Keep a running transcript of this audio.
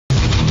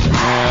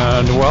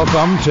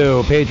welcome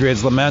to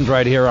Patriot's Lament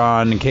right here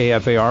on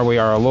KFAR. We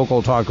are a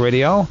local talk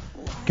radio. A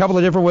couple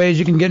of different ways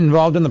you can get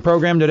involved in the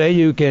program today.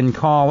 You can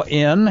call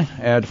in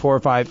at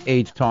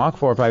 458-TALK,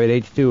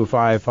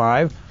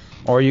 458-8255,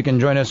 or you can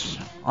join us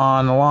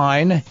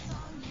online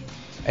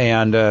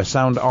and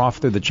sound off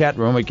through the chat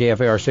room at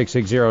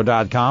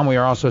KFAR660.com. We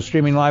are also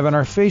streaming live on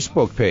our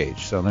Facebook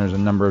page, so there's a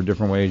number of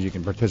different ways you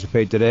can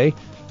participate today.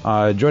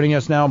 Joining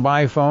us now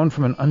by phone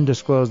from an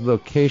undisclosed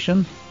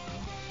location,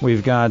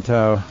 we've got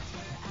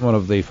one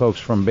of the folks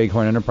from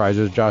Bighorn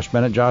Enterprises, Josh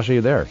Bennett. Josh, are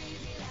you there?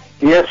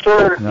 Yes,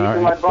 sir. He's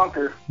in my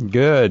bunker.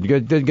 Good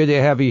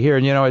to have you here.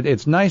 And, you know,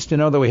 it's nice to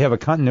know that we have a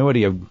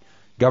continuity of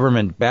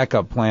government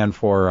backup plan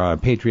for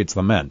Patriot's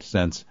Lament,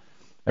 since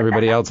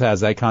everybody else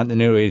has that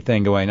continuity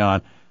thing going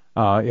on.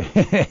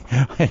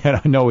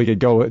 I know we could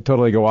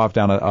totally go off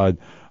down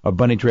a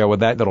bunny trail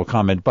with that little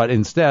comment, but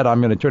instead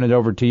I'm going to turn it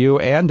over to you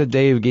and to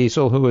Dave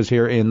Giesel, who is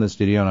here in the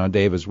studio. Now,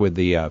 Dave is with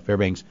the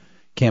Fairbanks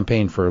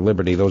Campaign for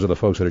Liberty. Those are the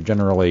folks that are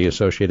generally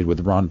associated with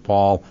Ron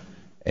Paul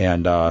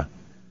and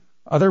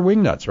other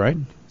wingnuts, right?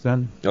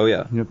 Oh,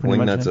 yeah.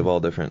 Wingnuts of all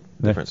different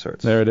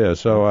sorts. There it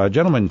is. So,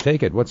 gentlemen,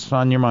 take it. What's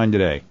on your mind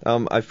today?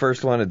 I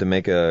first wanted to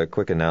make a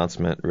quick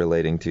announcement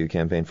relating to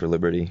Campaign for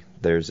Liberty.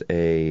 There's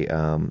a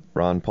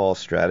Ron Paul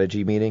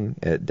strategy meeting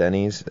at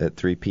Denny's at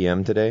 3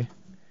 p.m. today.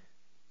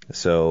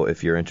 So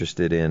if you're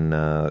interested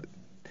in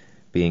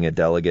being a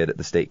delegate at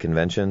the state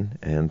convention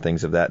and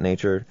things of that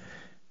nature,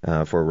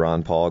 for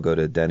Ron Paul, go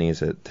to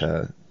Denny's at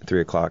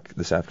 3 o'clock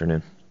this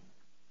afternoon.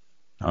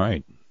 All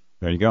right.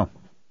 There you go.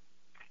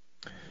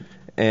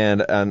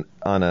 And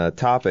on a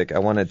topic, I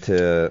wanted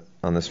to,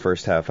 on this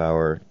first half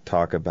hour,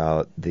 talk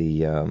about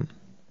the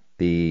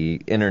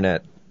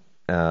internet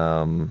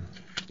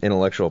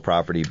intellectual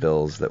property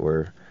bills that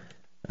were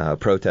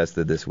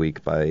protested this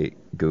week by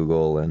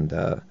Google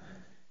and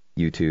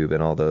YouTube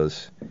and all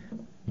those,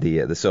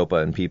 the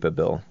SOPA and PIPA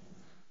bill.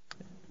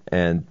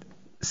 And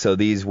so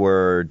these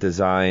were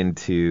designed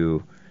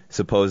to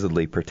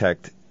supposedly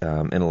protect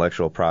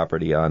intellectual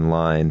property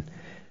online,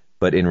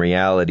 but in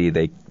reality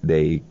they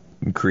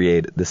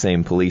create the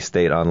same police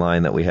state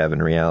online that we have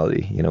in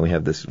reality. You know, we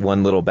have this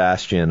one little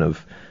bastion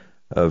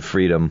of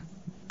freedom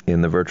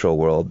in the virtual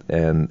world,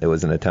 and it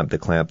was an attempt to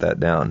clamp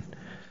that down.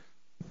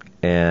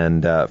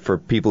 And for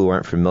people who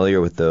aren't familiar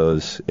with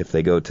those, if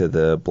they go to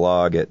the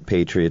blog at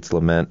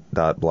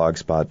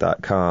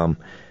patriotslament.blogspot.com,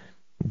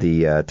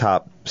 the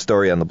top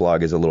story on the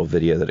blog is a little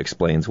video that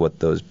explains what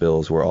those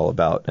bills were all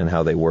about and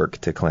how they work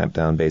to clamp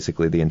down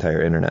basically the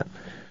entire internet.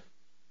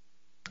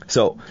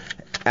 So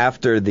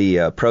after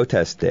the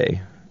protest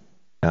day,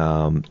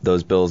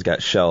 those bills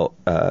got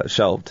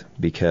shelved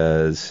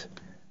because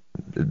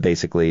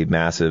basically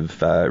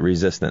massive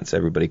resistance.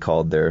 Everybody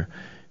called their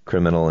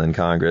criminal in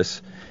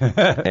Congress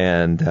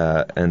and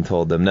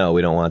told them, no,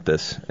 we don't want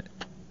this.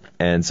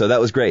 And so that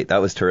was great.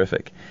 That was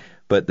terrific.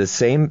 But at the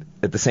same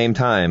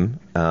time,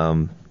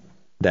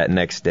 that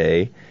next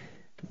day,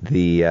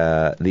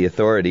 the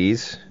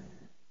authorities,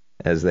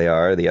 as they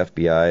are, the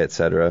FBI,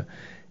 etc.,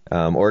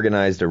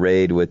 organized a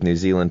raid with New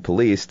Zealand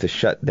police to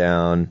shut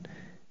down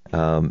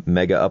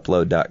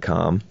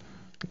megaupload.com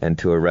and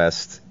to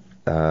arrest,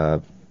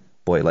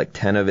 like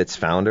 10 of its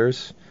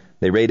founders.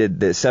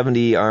 The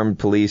 70 armed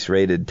police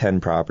raided 10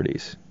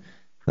 properties.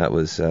 That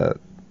was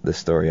the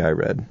story I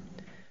read.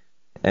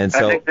 And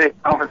so I think they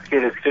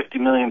confiscated $50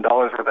 million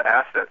worth of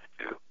assets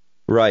too.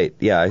 Right.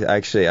 Yeah.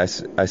 I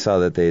saw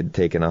that they had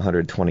taken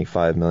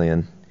 $125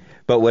 million,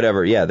 but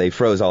whatever. Yeah, they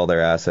froze all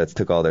their assets,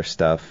 took all their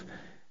stuff,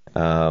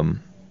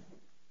 and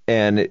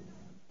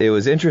it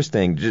was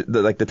interesting.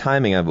 Like the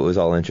timing of it was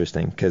all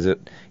interesting because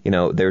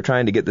they were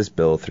trying to get this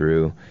bill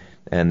through,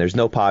 and there's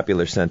no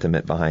popular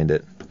sentiment behind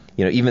it.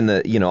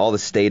 Even all the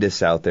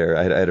statists out there.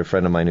 I had a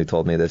friend of mine who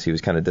told me this. He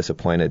was kind of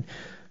disappointed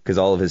because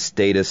all of his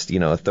statist,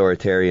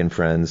 authoritarian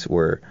friends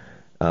were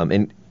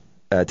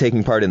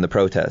taking part in the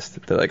protest.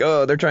 They're like,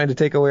 oh, they're trying to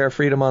take away our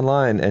freedom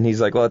online. And he's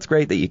like, well, it's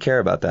great that you care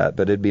about that,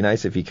 but it'd be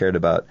nice if you cared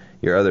about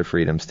your other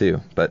freedoms too.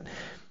 But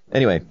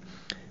anyway,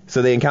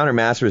 so they encounter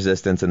mass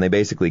resistance and they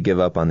basically give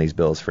up on these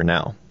bills for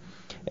now.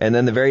 And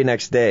then the very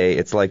next day,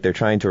 it's like they're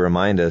trying to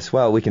remind us,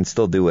 well, we can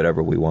still do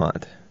whatever we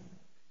want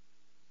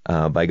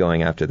by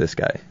going after this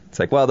guy. It's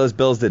like, well, those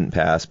bills didn't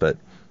pass, but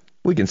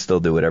we can still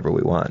do whatever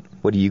we want.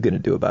 What are you going to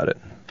do about it?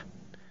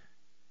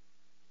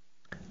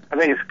 I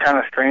think it's kind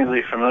of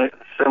strangely similar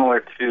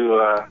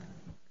to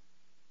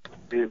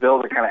these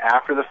bills are kind of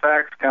after the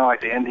fact, kind of like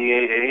the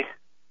NDAA.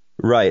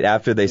 Right.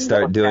 After they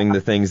start doing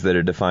the things that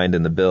are defined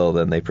in the bill,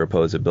 then they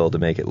propose a bill to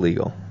make it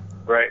legal.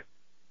 Right.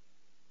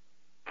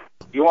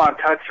 You want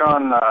to touch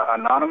on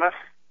Anonymous?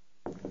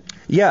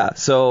 Yeah.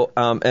 So,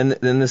 and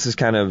then this is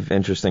kind of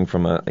interesting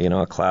from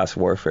a class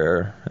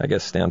warfare, I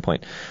guess,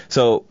 standpoint.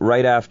 So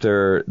right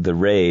after the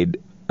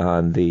raid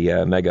on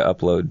the Mega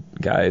Upload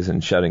guys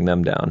and shutting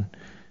them down,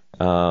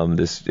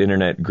 this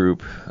internet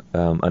group,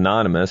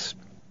 Anonymous,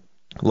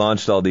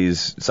 launched all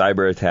these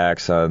cyber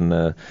attacks on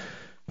the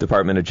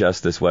Department of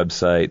Justice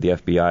website, the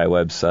FBI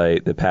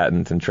website, the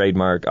Patent and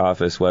Trademark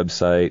Office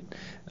website,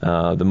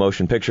 the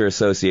Motion Picture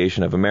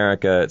Association of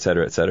America, et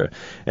cetera, et cetera.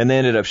 And they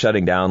ended up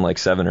shutting down like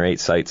 7 or 8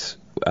 sites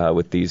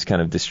with these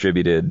kind of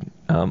distributed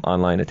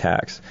online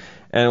attacks.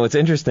 And what's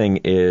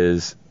interesting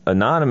is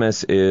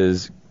Anonymous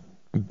is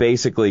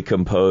basically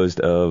composed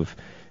of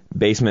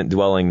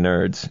basement-dwelling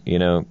nerds, you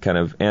know, kind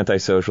of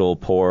antisocial,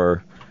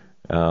 poor,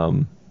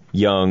 young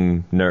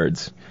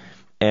nerds.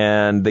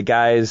 And the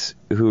guys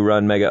who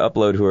run Mega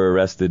Upload who were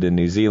arrested in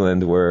New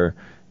Zealand were,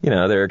 you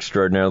know, they're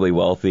extraordinarily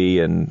wealthy,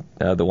 and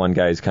the one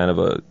guy's kind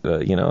of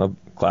a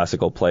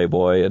classical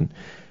playboy,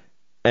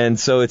 and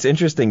so it's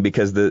interesting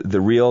because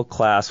the real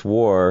class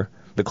war,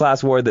 the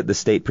class war that the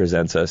state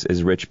presents us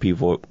is rich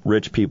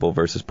people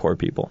versus poor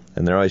people,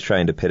 and they're always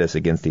trying to pit us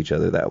against each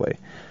other that way.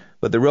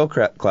 But the real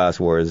class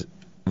war is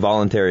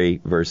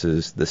voluntary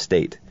versus the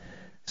state.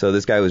 So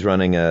this guy was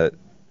running a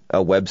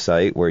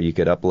website where you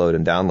could upload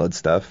and download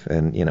stuff,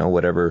 and you know,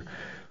 whatever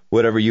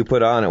you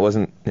put on, it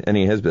wasn't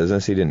any of his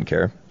business. He didn't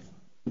care.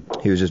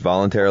 He was just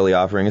voluntarily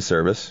offering a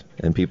service,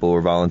 and people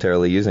were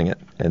voluntarily using it.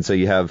 And so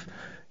you have,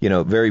 you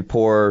know, very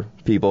poor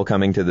people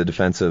coming to the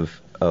defense of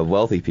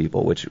wealthy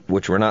people, which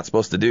we're not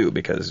supposed to do,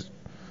 because,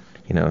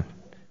 you know,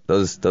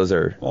 those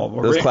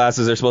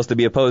classes are supposed to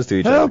be opposed to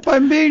each other. Help!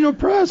 I'm being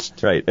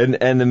oppressed. Right.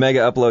 And the Mega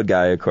Upload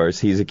guy, of course,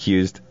 he's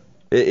accused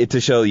to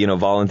show, you know,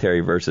 voluntary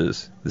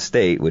versus the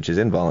state, which is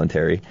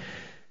involuntary.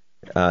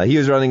 He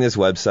was running this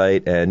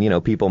website, and, you know,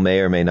 people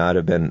may or may not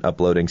have been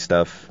uploading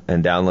stuff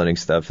and downloading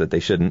stuff that they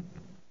shouldn't.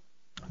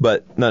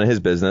 But none of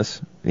his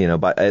business, you know,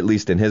 at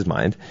least in his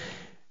mind.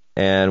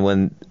 And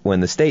when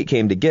the state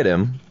came to get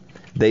him,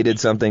 they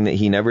did something that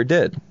he never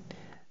did.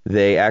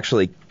 They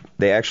actually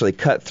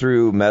cut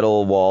through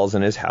metal walls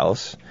in his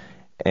house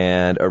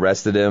and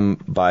arrested him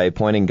by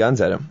pointing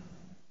guns at him.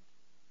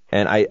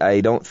 And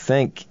I don't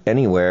think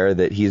anywhere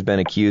that he's been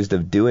accused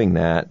of doing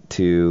that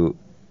to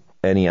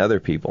any other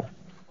people.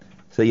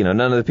 So, you know,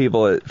 none of the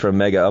people from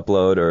Mega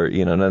Upload or,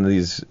 you know, none of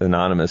these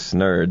anonymous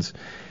nerds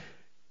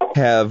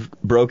have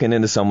broken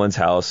into someone's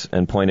house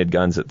and pointed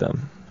guns at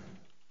them.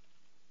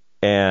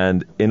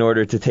 And in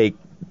order to take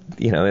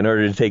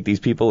these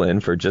people in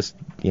for just,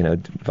 you know,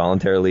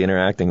 voluntarily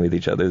interacting with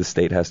each other, the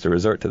state has to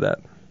resort to that.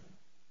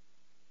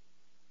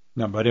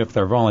 No, but if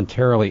they're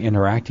voluntarily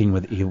interacting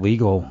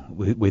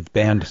with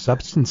banned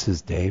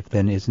substances, Dave,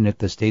 then isn't it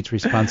the state's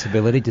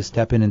responsibility to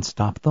step in and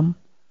stop them?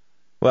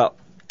 Well,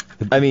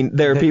 I mean,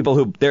 there are people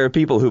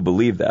who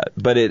believe that,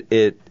 but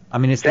it's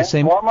the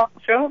same.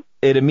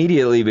 It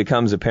immediately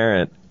becomes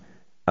apparent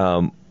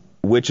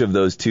which of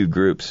those two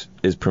groups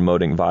is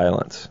promoting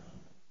violence,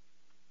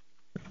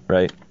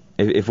 right?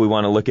 If we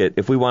want to look at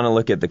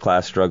the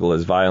class struggle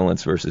as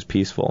violence versus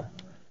peaceful,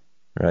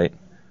 right?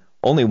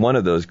 Only one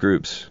of those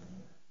groups,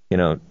 you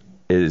know,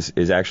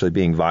 is actually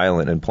being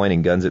violent and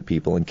pointing guns at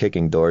people and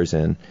kicking doors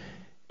in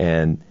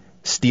and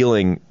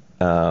stealing,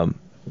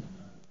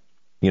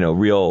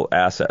 real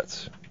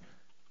assets.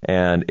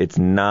 And it's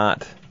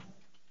not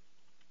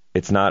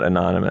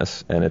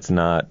Anonymous, and it's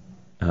not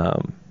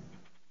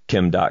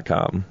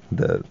Kim.com,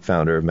 the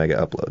founder of Mega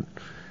Upload.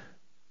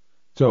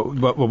 So,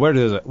 but where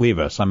does it leave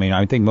us? I mean,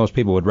 I think most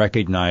people would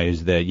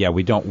recognize that, yeah,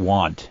 we don't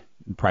want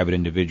private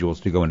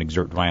individuals to go and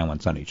exert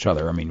violence on each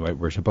other. I mean,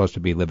 we're supposed to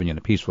be living in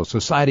a peaceful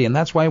society, and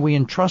that's why we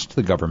entrust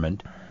the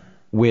government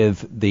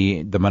with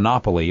the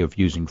monopoly of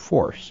using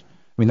force.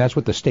 I mean, that's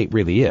what the state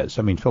really is.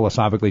 I mean,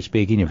 philosophically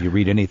speaking, if you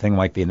read anything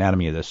like The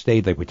Anatomy of the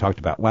State, like we talked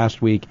about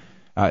last week,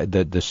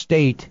 the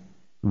state,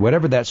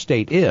 whatever that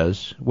state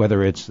is,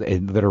 whether it's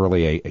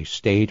literally a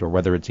state or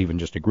whether it's even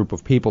just a group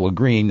of people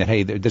agreeing that,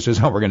 hey, this is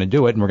how we're going to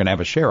do it and we're going to have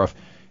a sheriff,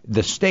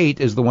 the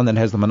state is the one that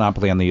has the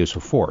monopoly on the use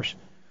of force.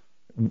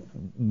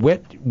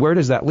 Where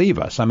does that leave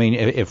us? I mean,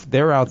 if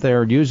they're out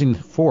there using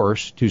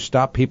force to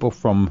stop people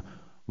from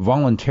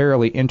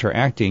voluntarily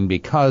interacting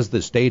because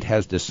the state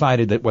has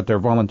decided that what they're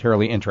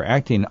voluntarily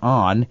interacting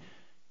on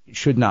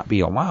should not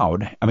be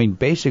allowed, I mean,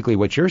 basically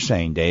what you're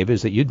saying, Dave,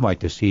 is that you'd like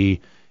to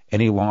see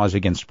any laws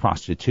against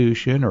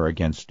prostitution or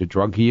against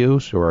drug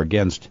use or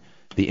against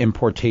the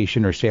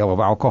importation or sale of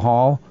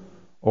alcohol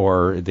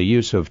or the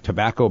use of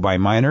tobacco by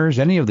minors,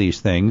 any of these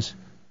things,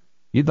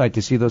 you'd like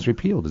to see those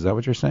repealed. Is that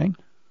what you're saying?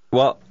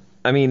 Well,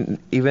 I mean,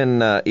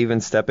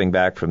 even stepping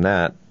back from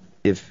that,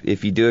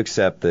 if you do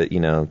accept that,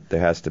 you know, there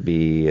has to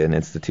be an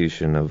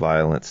institution of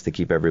violence to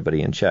keep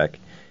everybody in check,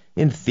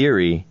 in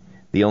theory,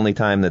 the only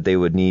time that they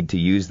would need to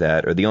use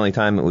that, or the only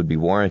time it would be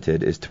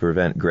warranted, is to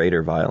prevent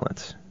greater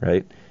violence,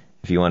 right?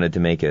 If you wanted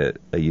to make a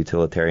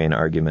utilitarian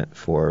argument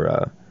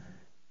for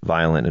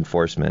violent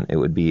enforcement, it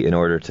would be in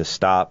order to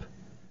stop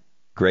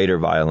greater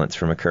violence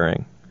from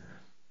occurring.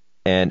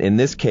 And in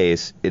this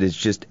case, it is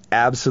just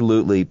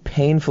absolutely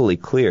painfully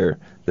clear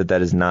that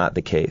that is not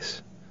the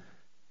case.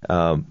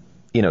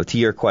 To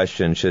your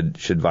question,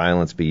 should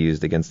violence be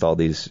used against all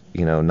these,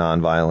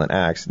 nonviolent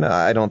acts? No,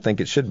 I don't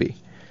think it should be.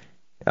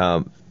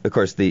 Of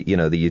course, the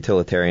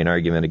utilitarian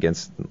argument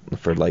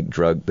for the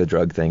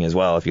drug thing as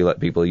well. If you let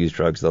people use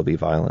drugs, they'll be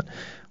violent.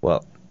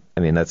 Well,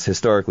 I mean, that's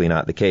historically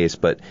not the case.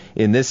 But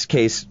in this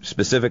case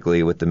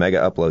specifically with the Mega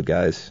Upload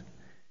guys,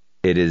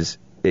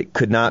 it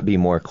could not be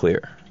more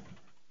clear.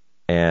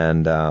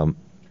 And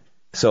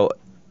so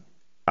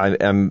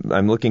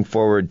I'm looking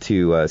forward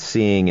to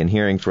seeing and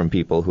hearing from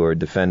people who are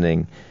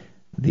defending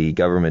the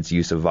government's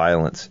use of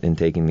violence in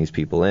taking these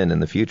people in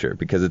the future,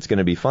 because it's going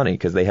to be funny,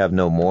 because they have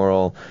no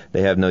moral,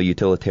 they have no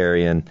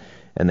utilitarian,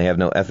 and they have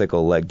no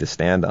ethical leg to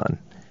stand on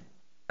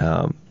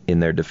in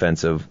their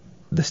defense of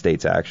the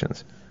state's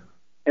actions.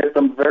 At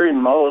the very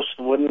most,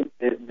 wouldn't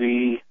it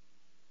be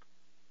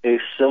a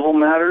civil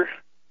matter?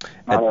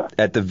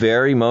 At the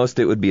very most,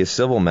 it would be a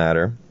civil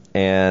matter,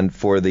 and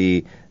for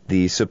the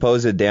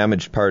supposed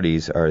damaged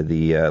parties are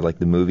the like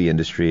the movie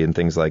industry and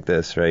things like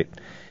this, right?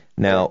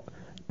 Now,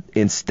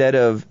 instead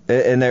of,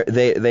 and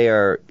they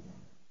are,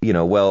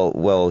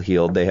 well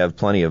heeled, they have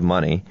plenty of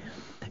money,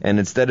 and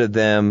instead of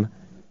them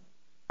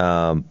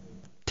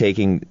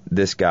taking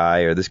this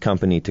guy or this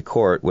company to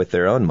court with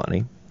their own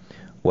money,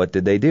 what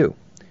did they do?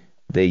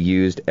 They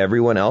used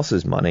everyone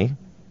else's money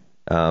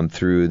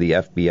through the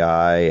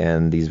FBI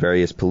and these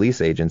various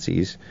police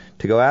agencies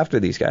to go after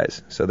these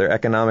guys. So they're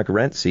economic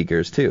rent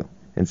seekers too.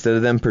 Instead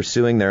of them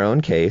pursuing their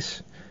own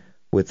case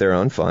with their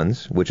own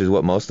funds, which is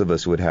what most of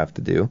us would have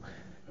to do,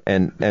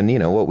 and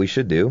what we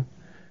should do,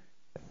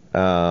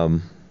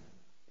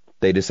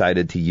 they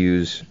decided to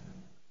use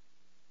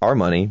our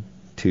money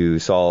to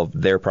solve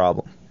their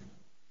problem.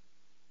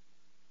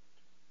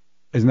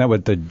 Isn't that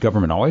what the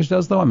government always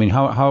does, though? I mean,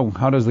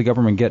 how does the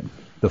government get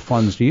the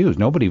funds to use?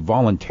 Nobody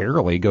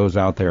voluntarily goes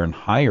out there and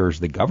hires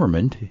the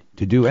government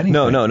to do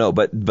anything. No.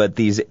 But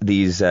these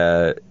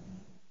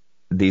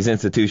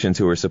institutions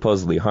who were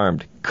supposedly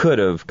harmed could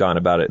have gone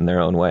about it in their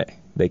own way.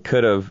 They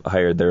could have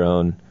hired their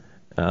own,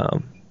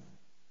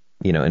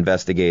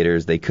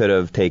 investigators. They could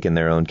have taken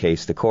their own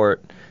case to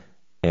court,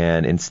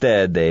 and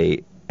instead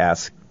they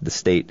asked the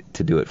state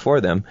to do it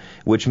for them,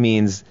 which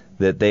means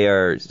that they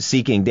are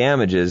seeking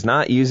damages,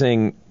 not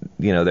using,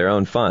 their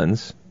own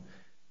funds,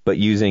 but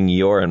using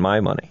your and my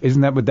money.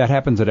 Isn't that what that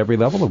happens at every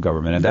level of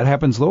government? And that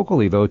happens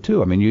locally, though,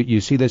 too. I mean,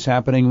 you see this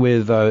happening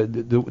with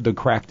the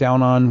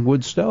crackdown on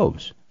wood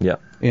stoves. Yeah.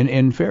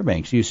 In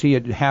Fairbanks. You see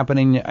it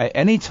happening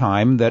any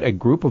time that a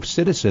group of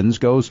citizens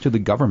goes to the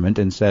government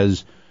and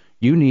says,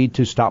 you need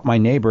to stop my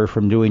neighbor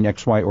from doing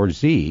X, Y, or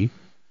Z.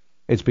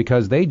 It's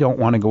because they don't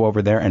want to go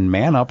over there and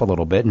man up a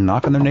little bit and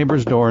knock on their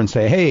neighbor's door and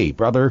say, hey,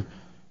 brother,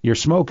 your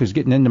smoke is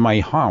getting into my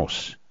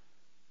house.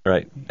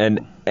 Right.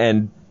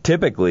 And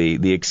typically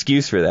the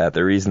excuse for that,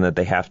 the reason that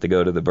they have to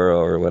go to the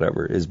borough or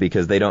whatever, is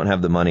because they don't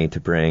have the money to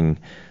bring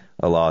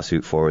a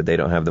lawsuit forward. They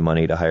don't have the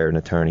money to hire an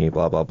attorney,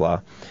 blah, blah,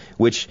 blah,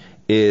 which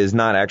is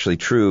not actually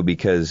true,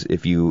 because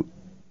if you,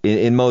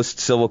 in most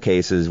civil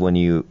cases, when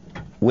you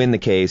win the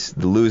case,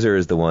 the loser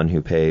is the one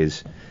who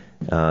pays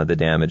the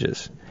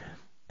damages.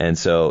 And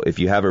so if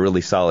you have a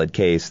really solid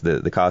case,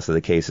 the cost of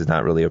the case is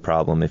not really a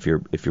problem if you're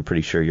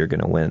pretty sure you're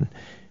going to win.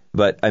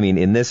 But I mean,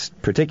 in this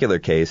particular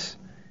case,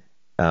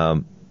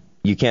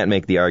 you can't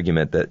make the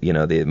argument that,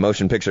 the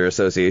Motion Picture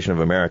Association of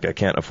America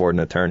can't afford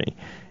an attorney.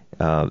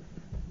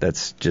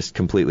 That's just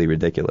completely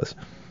ridiculous.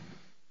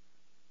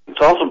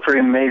 It's also pretty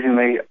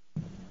amazing.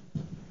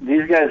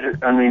 These guys are,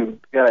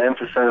 got to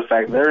emphasize the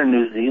fact they're in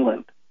New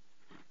Zealand.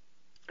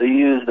 They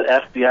use the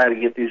FBI to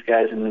get these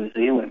guys in New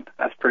Zealand.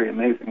 That's pretty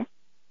amazing.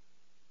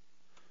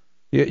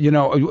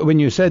 When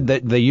you said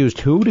that they used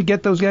who to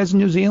get those guys in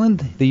New Zealand?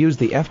 They used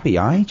the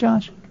FBI,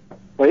 Josh?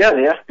 Well, yeah,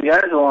 the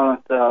FBI is the one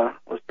that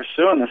was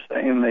pursuing this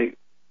thing,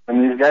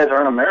 and these guys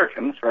aren't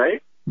Americans,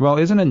 right? Well,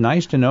 isn't it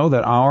nice to know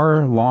that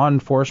our law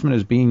enforcement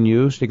is being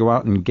used to go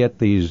out and get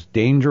these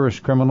dangerous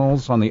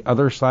criminals on the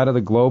other side of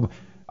the globe?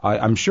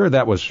 I'm sure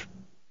that was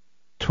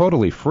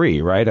totally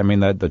free, right? I mean,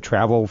 the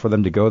travel for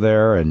them to go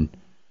there, and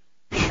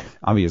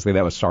obviously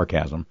that was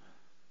sarcasm.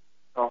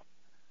 Oh.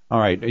 All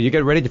right, are you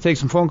get ready to take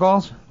some phone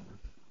calls?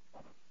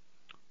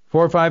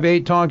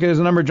 458-TALK is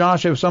the number.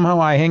 Josh, if somehow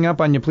I hang up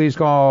on you, please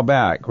call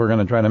back. We're going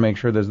to try to make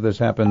sure this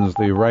happens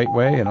the right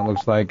way, and it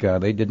looks like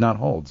they did not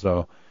hold.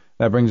 So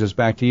that brings us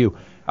back to you.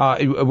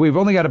 We've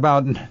only got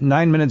about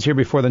 9 minutes here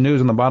before the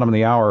news on the bottom of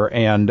the hour,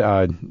 and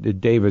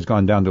Dave has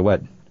gone down to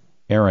let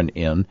Aaron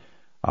in.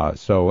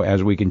 So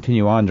as we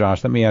continue on,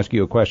 Josh, let me ask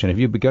you a question. Have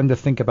you begun to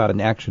think about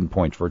an action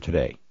point for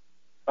today?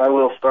 I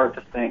will start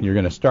to think. You're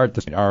going to start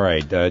to think. All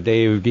right.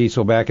 Dave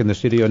Giesel back in the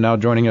studio. Now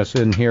joining us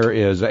in here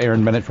is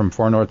Aaron Bennett from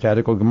 4 North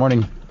Tactical. Good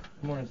morning.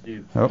 Good morning,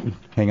 Steve. Oh,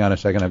 hang on a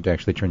second. I have to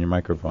actually turn your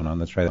microphone on.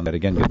 Let's try that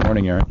again. Good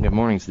morning, Aaron. Good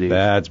morning, Steve.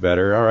 That's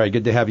better. All right.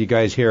 Good to have you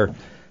guys here.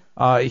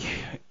 When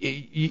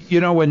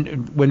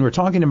we're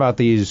talking about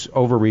these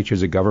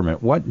overreaches of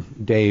government,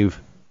 what,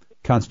 Dave,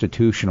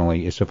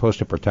 constitutionally is supposed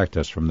to protect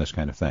us from this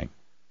kind of thing?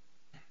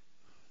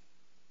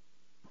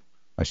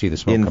 I see the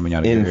smoke coming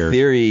out of your ears. In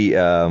theory,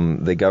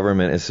 the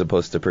government is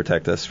supposed to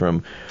protect us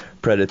from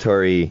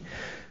predatory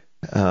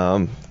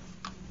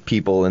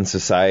people in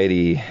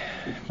society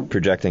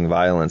projecting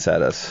violence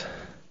at us.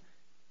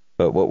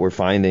 But what we're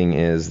finding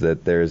is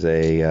that there's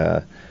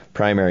a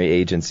primary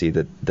agency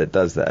that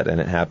does that, and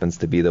it happens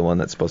to be the one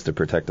that's supposed to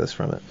protect us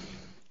from it.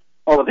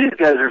 Well, these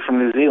guys are from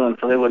New Zealand,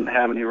 so they wouldn't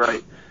have any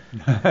right.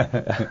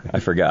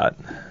 I forgot.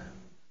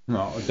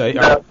 No,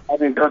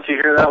 don't you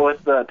hear that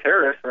with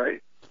terrorists,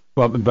 right?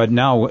 Well, but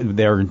now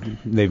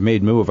they've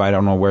made move. I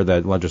don't know where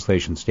that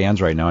legislation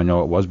stands right now. I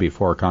know it was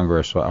before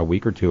Congress a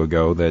week or two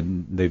ago that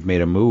they've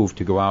made a move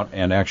to go out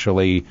and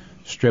actually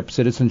strip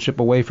citizenship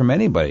away from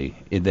anybody,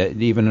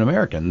 even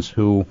Americans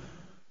who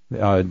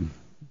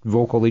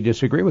vocally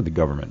disagree with the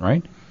government,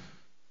 right?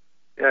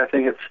 Yeah, I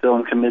think it's still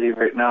in committee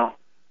right now.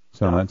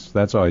 So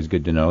that's always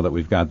good to know that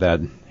we've got that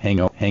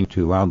hang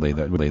too loudly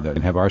that we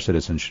can have our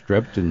citizens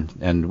stripped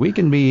and we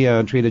can be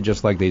treated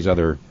just like these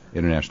other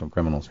international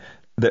criminals.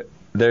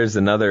 There's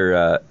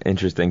another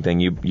interesting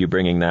thing, you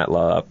bringing that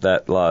law up.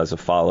 That law is a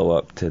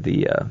follow-up to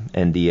the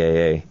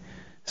NDAA.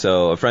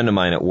 So a friend of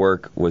mine at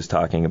work was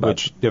talking about...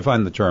 Which,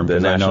 define the term. The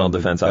National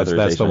Defense Authorization.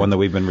 That's the one that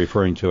we've been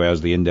referring to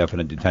as the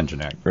Indefinite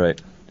Detention Act.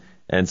 Right.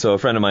 And so a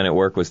friend of mine at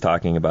work was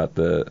talking about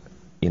the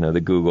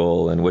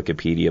Google and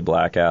Wikipedia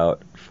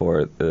blackout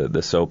for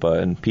the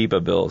SOPA and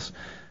PIPA bills.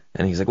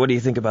 And he's like, what do you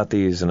think about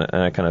these? And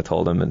I kind of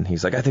told him, and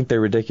he's like, I think they're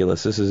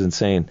ridiculous. This is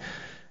insane.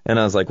 And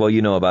I was like, well,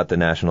 you know about the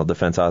National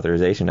Defense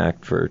Authorization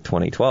Act for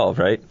 2012,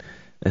 right?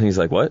 And he's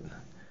like, what?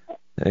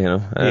 He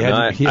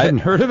hadn't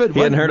heard of it? He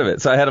hadn't heard of it.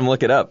 So I had him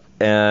look it up.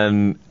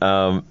 And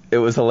it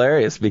was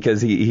hilarious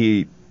because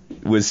he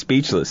was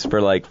speechless for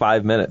like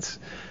 5 minutes.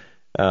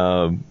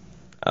 I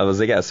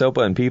was like, yeah,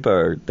 SOPA and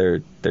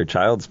PIPA they're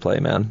child's play,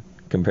 man,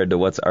 compared to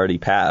what's already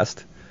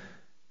passed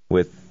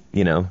with,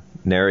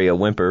 nary a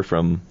whimper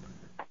from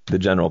the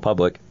general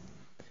public.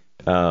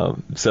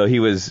 So he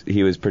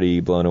was pretty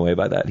blown away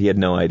by that. He had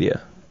no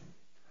idea.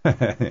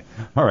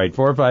 All right,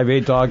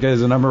 458-TALK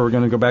is the number. We're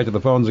going to go back to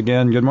the phones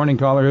again. Good morning,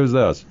 caller. Who's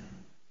this?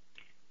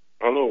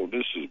 Hello,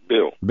 this is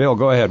Bill. Bill,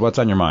 go ahead. What's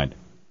on your mind?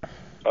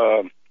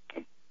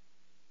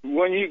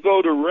 When you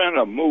go to rent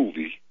a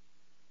movie,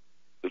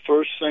 the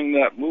first thing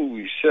that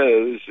movie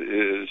says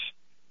is,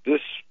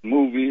 this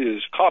movie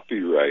is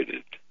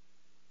copyrighted.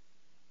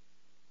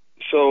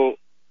 So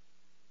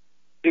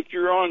if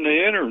you're on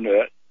the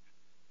internet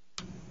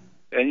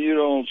and you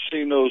don't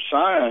see no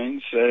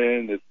signs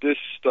saying that this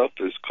stuff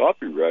is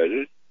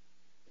copyrighted,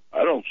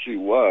 I don't see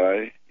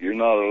why you're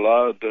not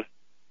allowed to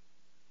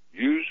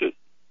use it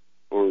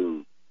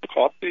or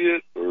copy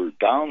it or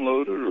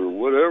download it or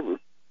whatever.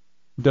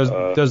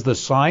 Does the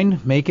sign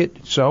make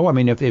it so? I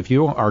mean, if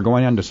you are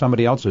going onto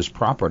somebody else's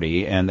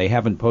property and they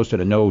haven't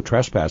posted a no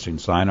trespassing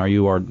sign,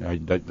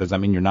 does that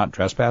mean you're not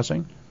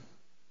trespassing?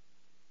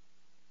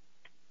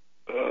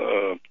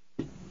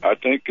 I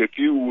think if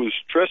you was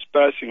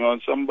trespassing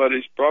on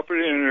somebody's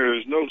property and there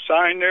is no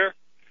sign there,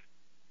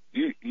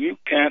 you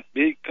can't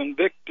be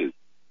convicted.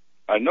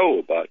 I know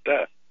about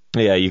that.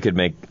 Yeah, you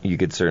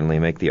could certainly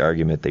make the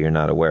argument that you're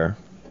not aware.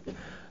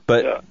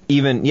 But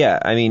even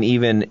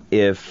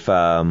if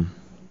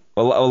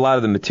a lot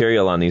of the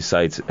material on these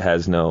sites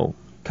has no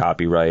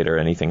copyright or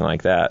anything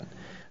like that,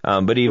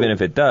 but even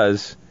if it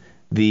does,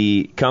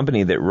 the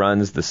company that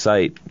runs the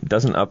site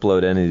doesn't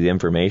upload any of the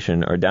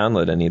information or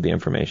download any of the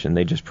information.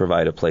 They just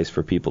provide a place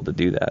for people to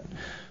do that.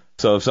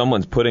 So if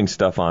someone's putting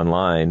stuff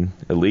online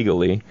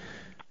illegally,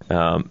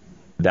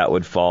 that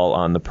would fall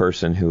on the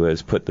person who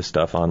has put the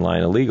stuff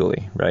online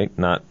illegally, right?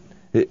 Not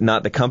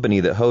the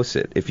company that hosts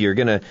it. If you're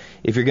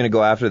gonna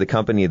go after the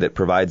company that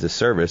provides a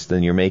service,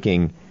 then you're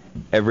making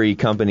every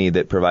company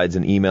that provides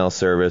an email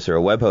service or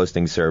a web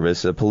hosting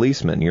service a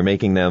policeman. You're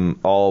making them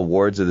all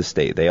wards of the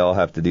state. They all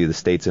have to do the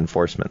state's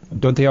enforcement.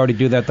 Don't they already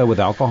do that, though,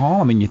 with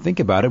alcohol? I mean, you think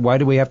about it. Why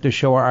do we have to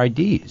show our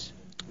IDs?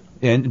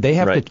 And they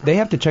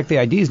have to check the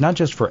IDs, not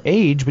just for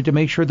age, but to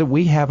make sure that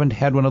we haven't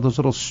had one of those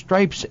little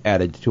stripes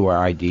added to our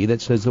ID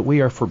that says that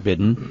we are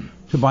forbidden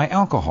to buy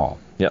alcohol.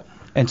 Yep.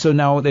 And so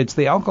now it's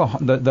the alcohol.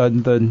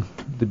 The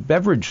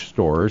beverage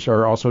stores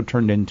are also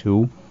turned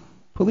into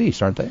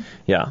police, aren't they?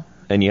 Yeah.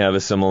 And you have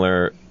a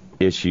similar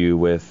issue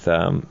with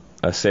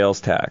a sales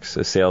tax.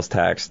 A sales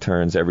tax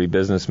turns every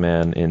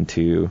businessman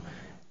into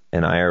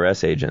an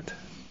IRS agent.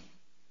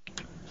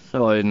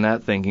 So in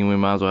that thinking, we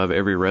might as well have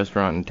every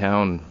restaurant in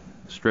town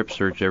strip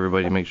search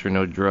everybody to make sure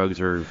no drugs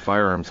or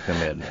firearms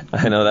come in.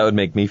 I know, that would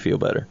make me feel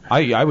better.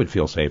 I would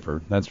feel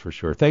safer, that's for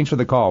sure. Thanks for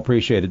the call.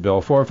 Appreciate it,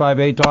 Bill.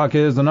 458-TALK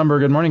is the number.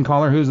 Good morning,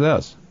 caller. Who's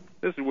this?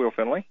 This is Will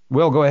Finley.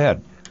 Will, go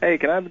ahead. Hey,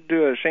 can I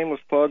do a shameless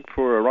plug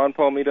for a Ron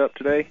Paul meetup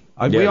today?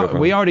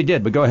 We already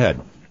did, but go ahead.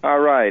 All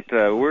right.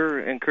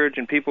 We're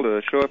encouraging people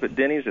to show up at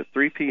Denny's at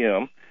 3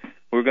 p.m.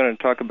 We're going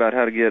to talk about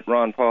how to get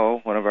Ron Paul,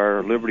 one of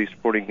our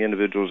liberty-supporting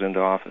individuals, into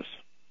office.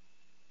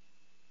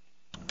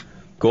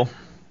 Cool.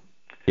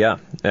 Yeah.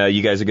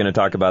 You guys are going to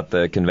talk about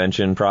the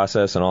convention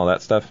process and all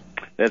that stuff?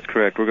 That's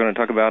correct. We're going to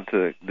talk about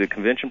the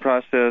convention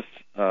process,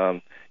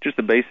 just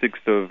the basics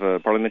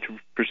of parliamentary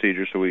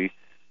procedure so we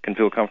can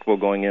feel comfortable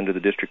going into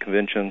the district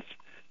conventions,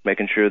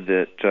 making sure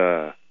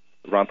that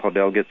Ron Paul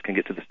delegates can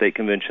get to the state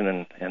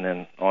convention and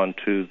then on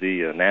to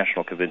the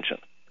national convention.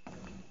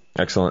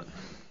 Excellent.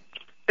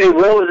 Hey,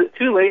 Will, is it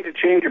too late to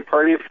change your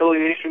party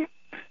affiliation?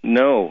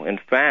 No. In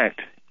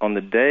fact, on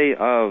the day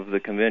of the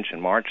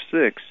convention, March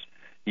 6th,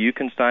 you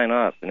can sign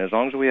up. And as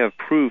long as we have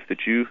proof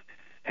that you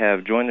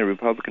have joined the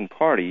Republican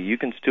Party, you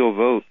can still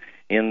vote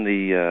in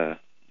the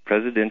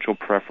presidential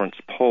preference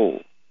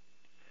poll.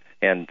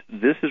 And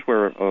this is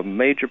where a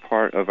major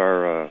part of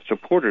our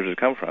supporters have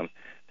come from.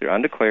 They're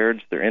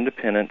undeclareds, they're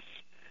independents,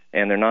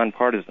 and they're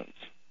nonpartisans.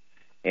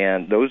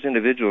 And those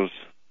individuals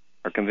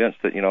are convinced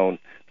that,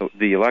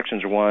 the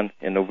elections are won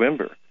in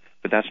November.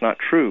 But that's not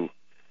true.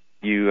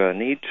 You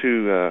need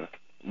to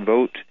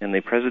vote in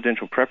the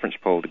presidential preference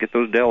poll to get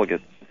those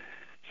delegates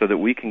so that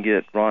we can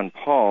get Ron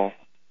Paul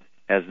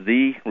as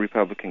the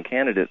Republican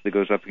candidate that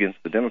goes up against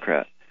the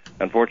Democrat.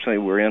 Unfortunately,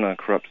 we're in a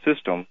corrupt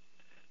system,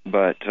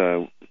 but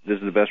this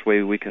is the best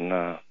way we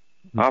can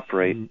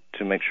operate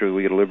to make sure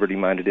we get a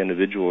liberty-minded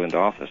individual into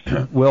office.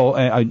 Well,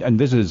 and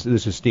this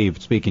is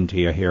Steve speaking to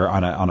you here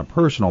on a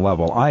personal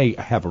level. I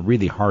have a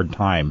really hard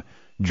time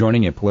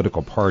joining a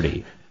political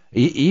party,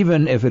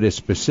 even if it is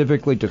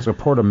specifically to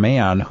support a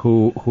man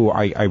who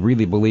I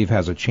really believe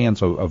has a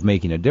chance of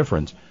making a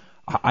difference.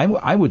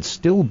 I would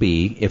still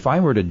be, if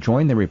I were to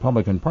join the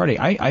Republican Party,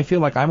 I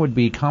feel like I would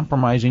be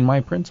compromising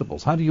my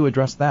principles. How do you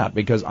address that?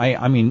 Because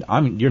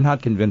you're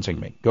not convincing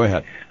me. Go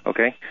ahead.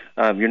 Okay.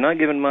 You're not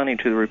giving money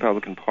to the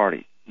Republican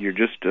Party. You're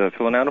just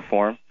filling out a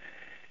form,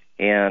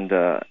 and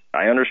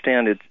I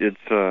understand it's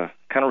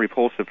kind of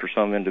repulsive for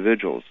some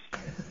individuals.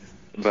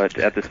 But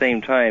at the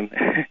same time,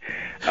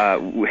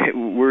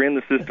 we're in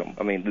the system.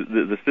 I mean,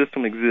 the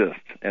system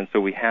exists, and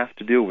so we have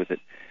to deal with it.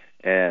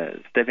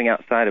 Stepping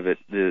outside of it,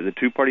 the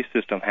two-party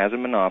system has a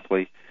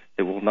monopoly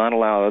that will not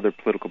allow other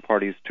political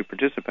parties to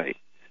participate.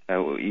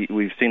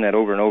 We've seen that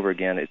over and over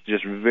again. It's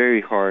just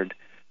very hard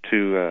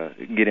to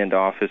get into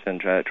office and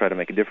try to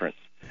make a difference.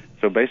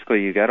 So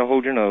basically, you got to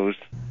hold your nose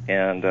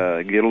and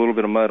get a little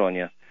bit of mud on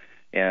you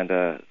and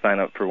sign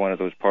up for one of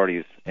those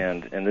parties.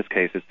 And in this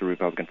case, it's the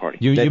Republican Party.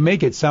 You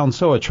make it sound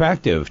so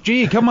attractive.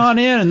 Gee, come on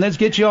in and let's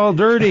get you all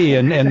dirty,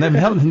 and then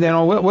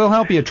we'll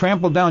help you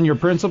trample down your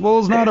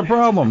principles. Not a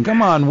problem.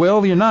 Come on,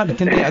 Will. You're not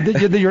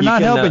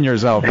helping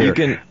yourself here.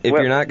 If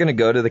you're not going to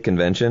go to the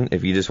convention,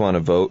 if you just want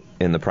to vote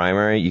in the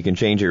primary, you can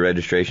change your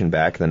registration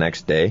back the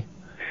next day.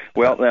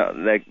 Well,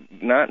 now,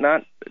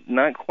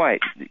 not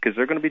quite, because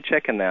they're going to be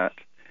checking that.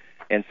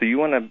 And so you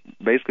want to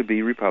basically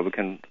be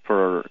Republican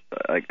for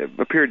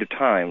a period of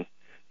time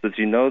so that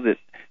you know that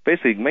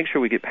basically make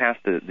sure we get past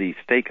the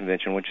state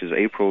convention, which is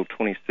April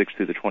 26th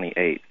through the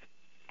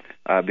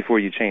 28th, before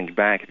you change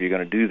back if you're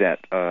going to do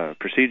that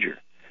procedure.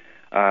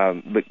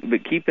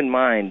 But keep in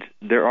mind,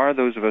 there are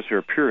those of us who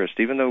are purists.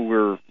 Even though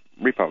we're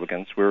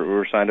Republicans,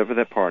 we're signed up for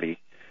that party,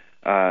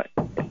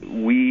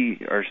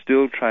 we are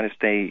still trying to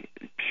stay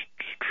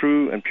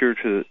true and pure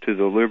to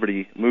the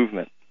liberty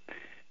movement.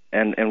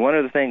 And one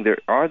other thing, there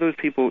are those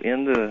people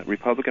in the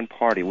Republican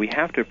Party. We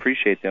have to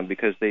appreciate them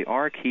because they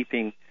are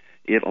keeping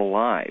it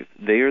alive.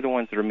 They are the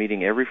ones that are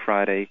meeting every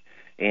Friday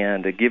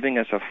and giving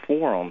us a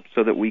forum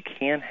so that we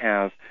can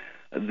have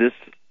this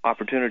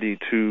opportunity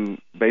to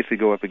basically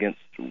go up against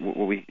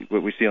what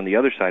we see on the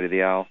other side of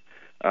the aisle,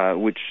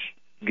 which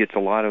gets a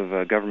lot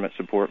of government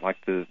support,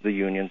 like the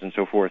unions and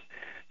so forth,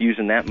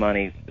 using that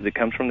money that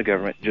comes from the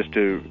government just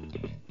to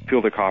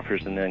fill their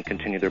coffers and then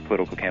continue their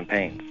political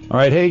campaigns. All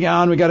right, hang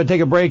on. We got to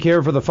take a break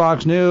here for the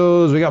Fox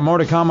News. We got more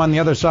to come on the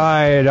other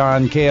side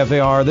on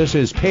KFAR. This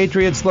is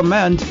Patriot's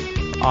Lament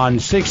on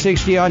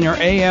 660 on your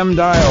AM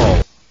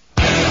dial.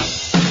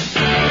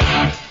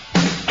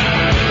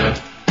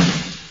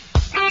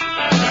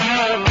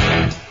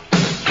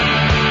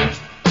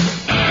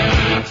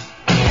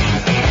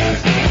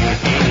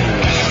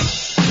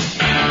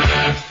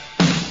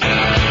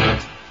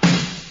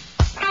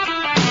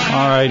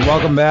 All right,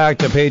 welcome back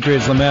to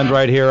Patriot's Lament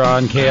right here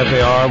on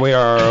KFAR. We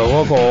are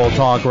local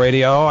talk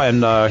radio,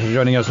 and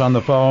joining us on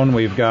the phone,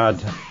 we've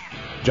got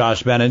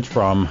Josh Bennett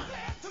from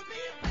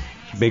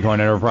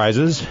Bighorn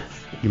Enterprises.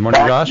 Good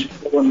morning, Josh.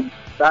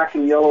 Back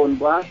in yellow and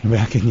black.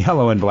 Back in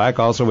yellow and black.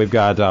 Also, we've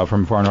got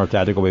from Far North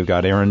Tactical, we've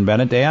got Aaron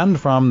Bennett, and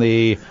from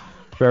the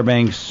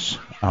Fairbanks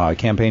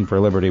Campaign for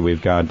Liberty,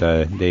 we've got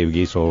Dave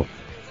Giesel.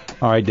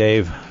 All right,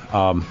 Dave.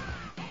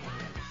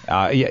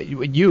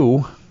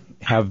 You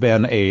have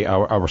been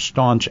a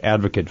staunch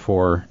advocate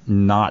for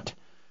not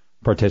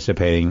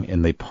participating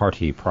in the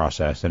party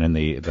process and in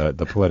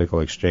the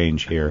political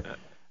exchange here.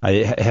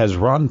 Has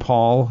Ron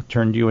Paul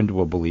turned you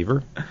into a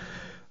believer?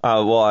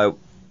 Well,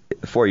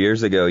 4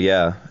 years ago,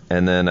 yeah.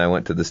 And then I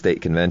went to the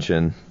state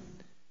convention.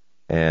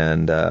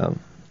 And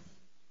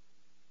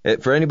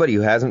for anybody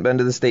who hasn't been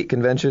to the state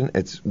convention,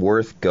 it's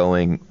worth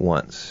going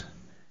once.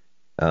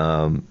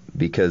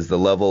 Because the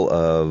level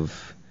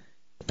of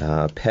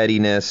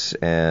pettiness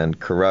and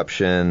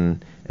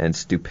corruption and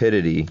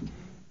stupidity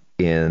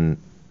in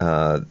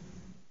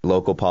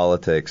local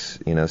politics,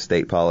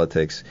 state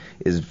politics,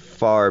 is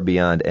far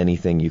beyond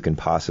anything you can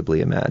possibly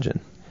imagine.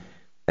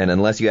 And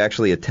unless you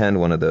actually attend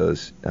one of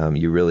those,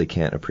 you really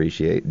can't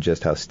appreciate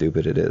just how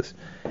stupid it is.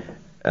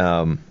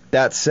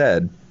 That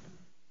said,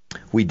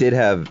 we did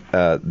have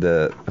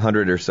the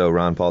 100 or so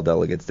Ron Paul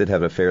delegates did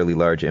have a fairly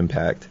large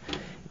impact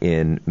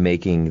in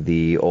making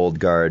the old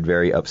guard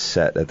very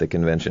upset at the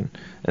convention.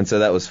 And so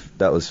that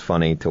was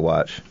funny to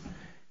watch.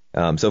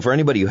 So for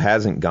anybody who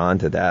hasn't gone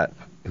to that,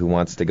 who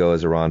wants to go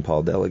as a Ron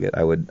Paul delegate,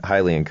 I would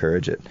highly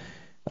encourage it.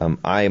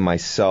 I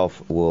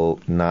myself will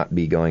not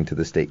be going to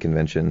the state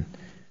convention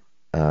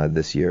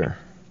this year.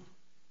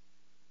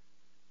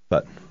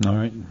 But all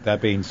right.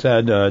 That being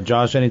said,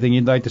 Josh, anything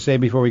you'd like to say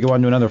before we go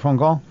on to another phone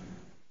call?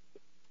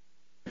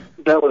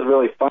 That was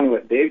really funny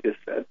what Dave just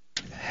said.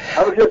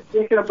 I was just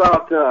thinking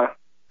about,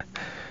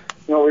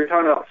 we were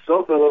talking about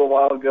SOPA a little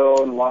while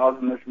ago and laws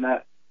and this and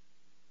that.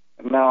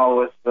 And now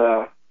with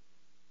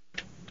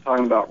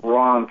talking about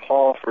Ron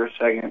Paul for a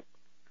second.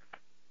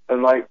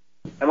 And I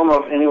don't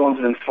know if anyone's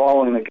been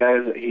following the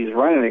guys that he's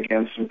running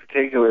against, in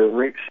particular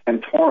Rick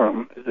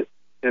Santorum.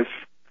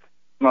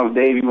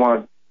 Dave, you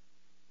want to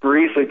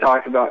briefly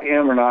talk about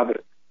him or not,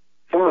 but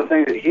some of the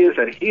things that he has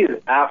said, he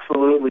is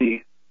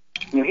absolutely,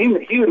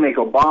 he would make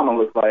Obama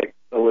look like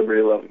a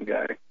liberty-loving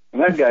guy.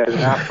 And that guy is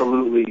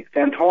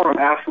Santorum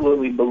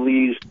absolutely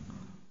believes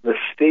the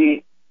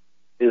state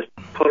is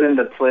put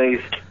into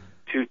place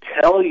to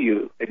tell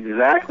you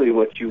exactly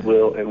what you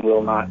will and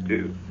will not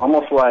do.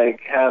 Almost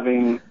like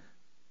having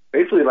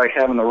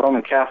the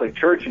Roman Catholic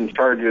Church in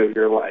charge of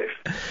your life.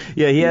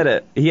 Yeah,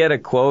 he had a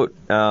quote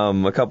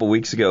a couple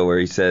weeks ago where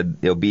he said,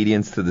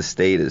 "Obedience to the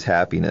state is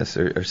happiness,"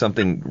 or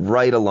something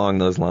right along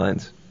those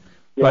lines.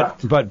 Yeah.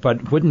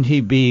 But wouldn't he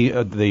be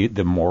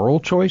the moral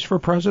choice for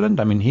president?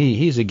 I mean,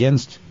 he's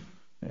against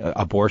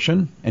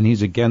abortion and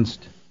he's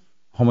against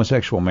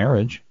homosexual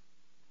marriage.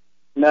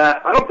 Nah,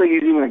 I don't think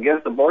he's even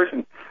against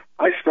abortion.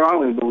 I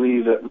strongly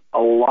believe that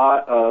a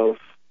lot of,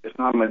 if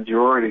not a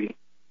majority,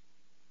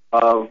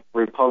 of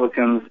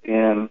Republicans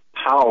in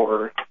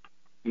power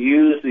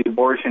use the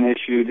abortion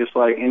issue just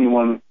like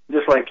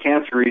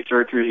cancer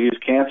researchers use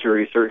cancer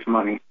research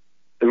money.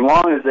 As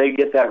long as they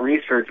get that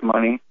research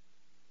money,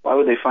 why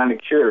would they find a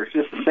cure? It's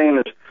just the same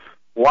as,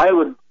 why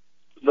would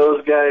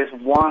those guys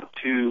want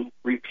to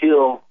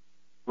repeal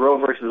Roe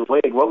versus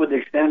Wade? What would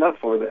they stand up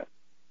for then?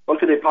 What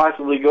could they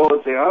possibly go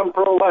and say, I'm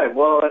pro-life?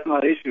 Well, that's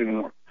not an issue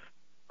anymore.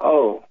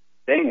 Oh,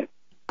 dang it.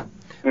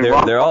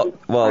 They're all,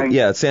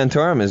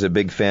 Santorum is a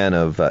big fan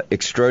of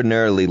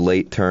extraordinarily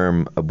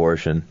late-term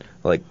abortion,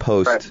 like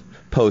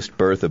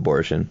post-birth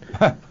abortion,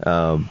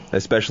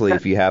 especially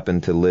if you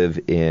happen to live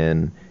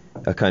in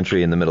a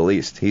country in the Middle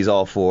East. He's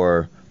all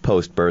for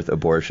post-birth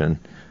abortion.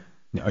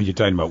 Are you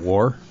talking about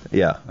war?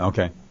 Yeah.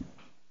 Okay.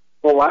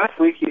 Well, last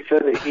week he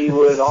said that he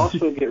would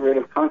also get rid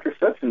of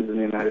contraceptions in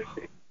the United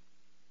States.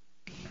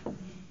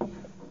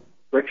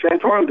 Rick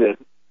Santorum did.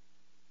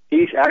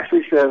 He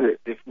actually said that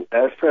if,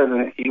 as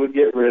president, he would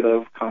get rid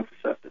of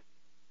contraceptives.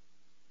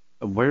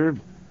 Where?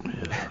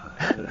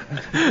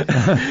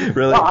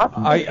 Really?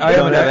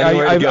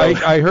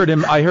 I heard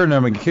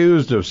him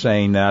accused of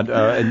saying that.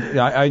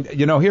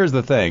 Here's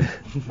the thing.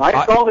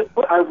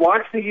 I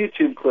watched the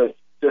YouTube clip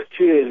just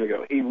 2 days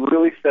ago. He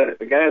really said it.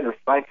 The guy is a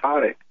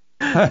psychotic.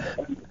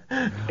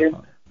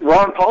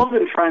 Ron Paul's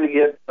been trying to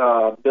get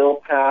a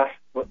bill passed.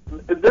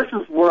 This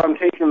is where I'm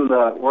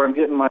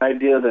getting my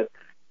idea that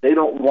they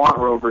don't want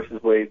Roe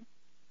versus Wade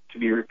to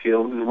be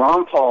repealed. Because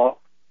Ron Paul,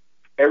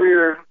 every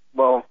year,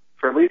 well,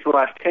 for at least the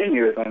last 10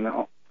 years, I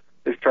know,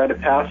 has tried to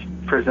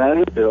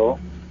present a bill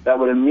that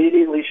would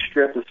immediately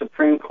strip the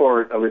Supreme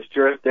Court of its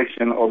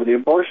jurisdiction over the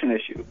abortion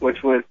issue,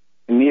 which would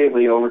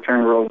immediately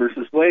overturn Roe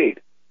versus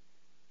Wade.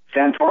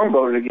 Santorum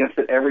voted against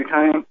it every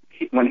time,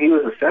 when he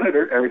was a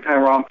senator, every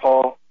time Ron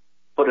Paul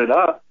put it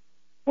up.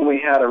 When we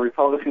had a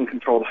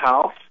Republican-controlled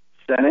House,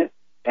 Senate,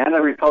 and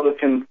a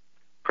Republican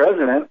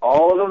president,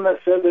 all of them that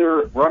said they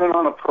were running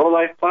on a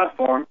pro-life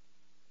platform,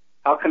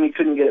 how come he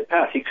couldn't get it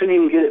passed? He couldn't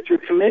even get it through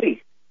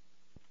committee.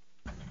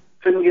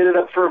 Couldn't get it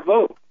up for a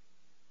vote.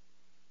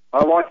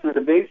 I watched the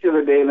debates the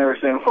other day, and they were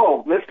saying,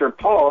 "Oh, Mr.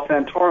 Paul,"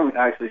 Santorum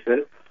actually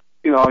said,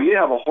 "you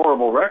have a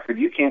horrible record.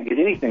 You can't get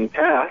anything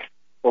passed."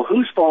 Well,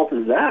 whose fault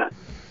is that?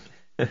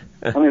 I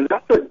mean,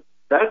 that's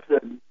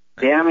a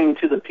damning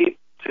to the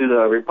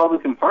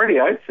Republican Party,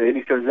 I'd say,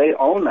 because they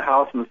own the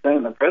House and the Senate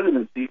and the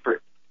presidency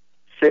for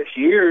 6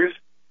 years,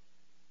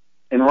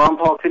 and Ron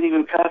Paul couldn't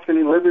even pass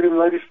any liberative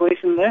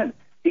legislation then.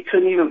 He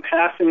couldn't even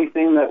pass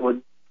anything that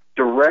would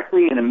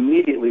directly and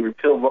immediately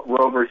repeal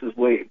Roe versus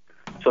Wade.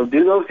 So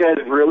do those guys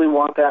really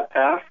want that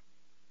passed?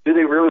 Do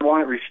they really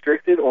want it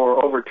restricted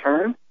or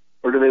overturned?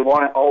 Or do they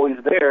want it always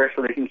there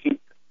so they can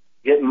keep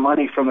getting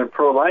money from their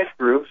pro-life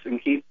groups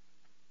and keep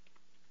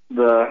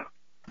the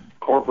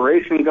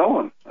corporation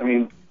going? I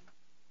mean,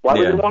 why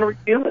would they want to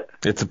repeal it?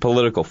 It's a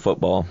political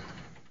football.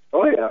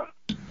 Oh, yeah.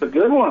 It's a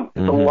good one.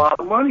 It's a lot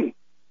of money.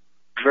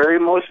 Very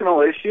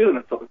emotional issue, and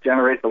it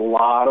generates a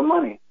lot of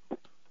money.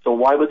 So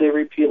why would they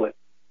repeal it?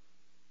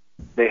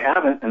 They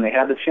haven't, and they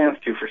had the chance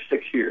to for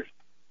 6 years.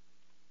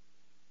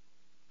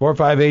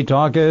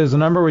 458-TALK is the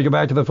number. We go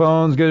back to the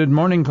phones. Good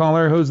morning,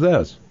 caller. Who's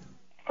this?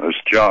 It's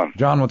John.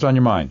 John, what's on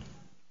your mind?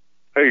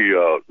 Hey,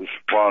 this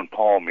Ron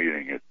Paul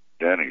meeting at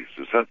Denny's.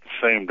 Is that the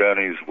same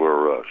Denny's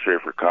where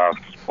Schaefer Cox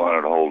is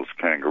planning to hold his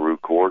kangaroo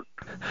court?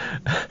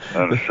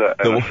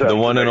 The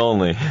one and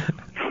only.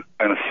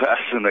 And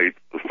assassinate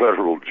the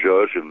federal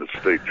judge and the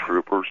state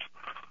troopers?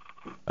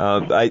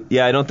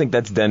 I don't think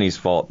that's Denny's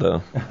fault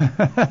though.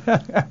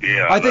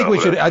 Yeah, I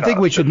think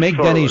we should make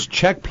Denny's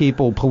check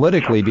people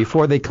politically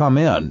before they come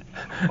in.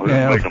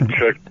 Make them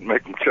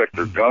check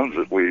their guns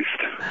at least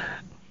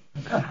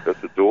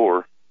at the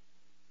door.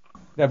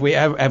 Have we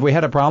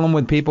had a problem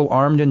with people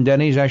armed in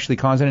Denny's actually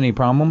causing any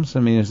problems?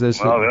 I mean, is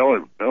this? Well, the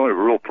only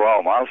real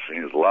problem I've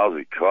seen is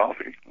lousy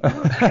coffee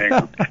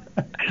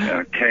and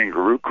a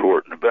kangaroo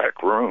court in the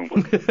back room.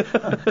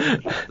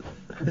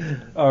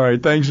 All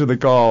right, thanks for the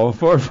call.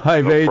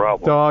 458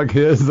 Talk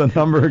is the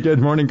number. Good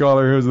morning,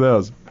 caller. Who's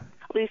this?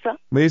 Lisa.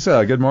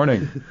 Lisa, good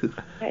morning.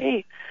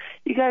 Hey,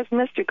 you guys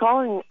missed your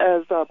calling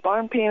as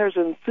barn painters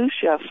and sous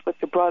chefs with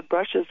your broad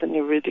brushes and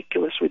your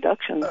ridiculous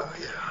reductions. Oh,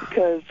 yeah.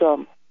 Because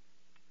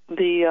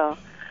the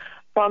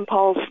Ron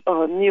Paul's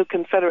new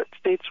Confederate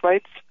states'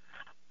 rights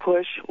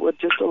push would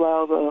just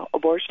allow the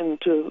abortion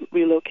to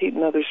relocate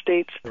in other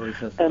states.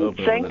 And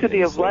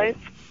sanctity of life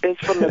is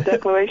from the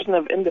Declaration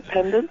of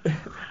Independence,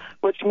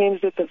 which means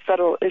it's a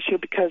federal issue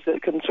because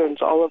it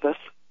concerns all of us.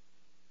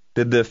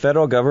 Did the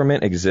federal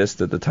government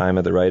exist at the time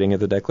of the writing of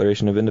the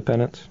Declaration of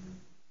Independence?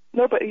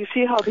 No, but you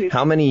see how these...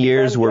 How many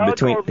years were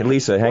between...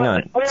 Lisa, hang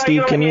on.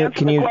 Steve, can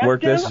you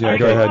work this? Yeah,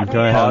 go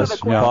ahead.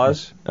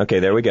 Pause. Okay,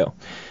 there we go.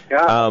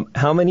 Yeah.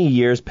 How many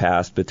years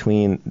passed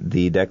between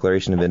the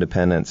Declaration of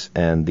Independence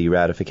and the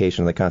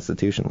ratification of the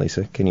Constitution,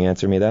 Lisa? Can you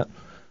answer me that?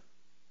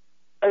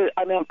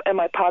 Am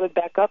I potted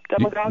back up,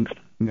 demagogues?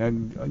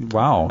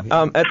 Wow.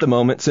 At the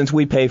moment, since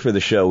we pay for the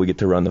show, we get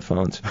to run the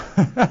phones.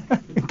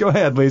 Go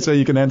ahead, Lisa.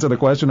 You can answer the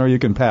question or you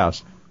can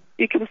pass.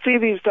 You can see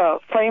these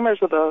framers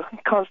of the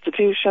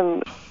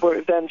Constitution were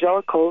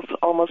evangelicals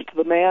almost to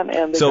the man.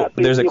 And so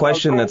there's a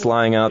question that's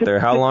lying out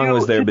there. How long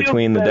was there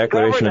between the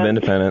Declaration of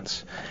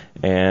Independence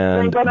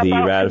and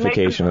the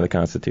ratification of the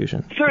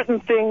Constitution?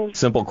 Certain things.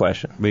 Simple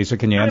question. Lisa,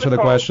 can you answer the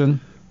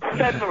question?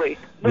 Federally.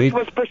 This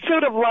was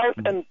pursuit of life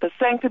and the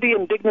sanctity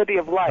and dignity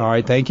of life. All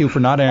right, thank you for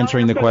not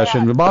answering the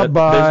question.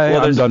 Bye-bye.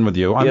 I'm done with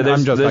you. I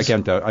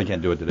can't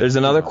do it today. There's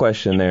another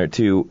question there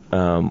too,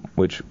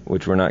 which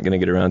we're not going to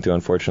get around to,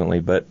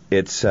 unfortunately. But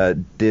it's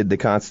did the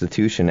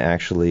Constitution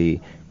actually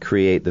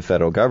create the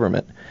federal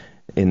government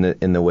in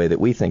the way that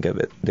we think of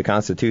it? The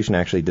Constitution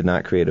actually did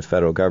not create a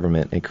federal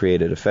government. It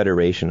created a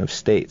federation of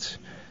states,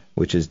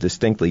 which is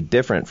distinctly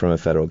different from a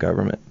federal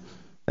government.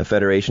 A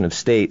federation of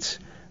states,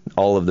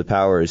 all of the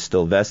power is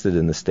still vested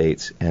in the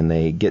states, and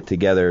they get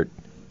together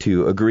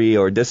to agree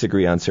or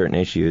disagree on certain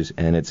issues,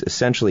 and it's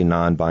essentially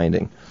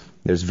non-binding.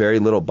 There's very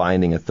little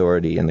binding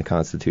authority in the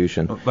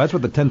Constitution. Well, that's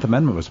what the 10th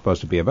Amendment was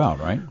supposed to be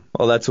about, right?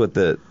 Well, that's what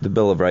the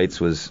Bill of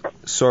Rights was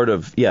sort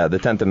of, the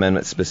 10th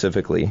Amendment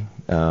specifically,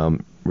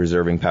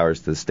 reserving powers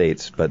to the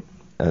states, but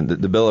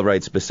the Bill of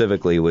Rights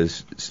specifically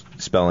was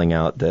spelling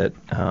out that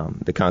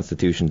the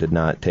Constitution did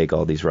not take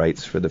all these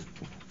rights for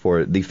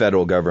the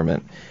federal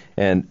government.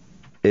 And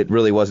it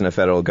really wasn't a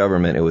federal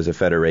government, it was a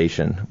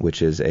federation,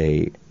 which is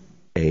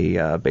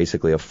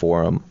basically a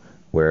forum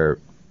where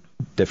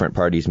different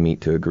parties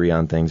meet to agree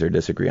on things or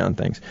disagree on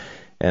things.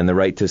 And the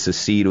right to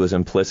secede was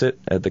implicit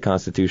at the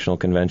Constitutional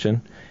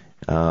Convention,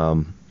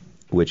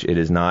 which it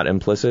is not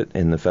implicit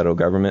in the federal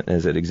government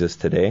as it exists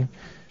today.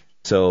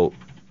 So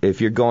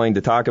if you're going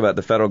to talk about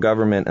the federal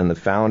government and the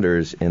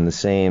founders in the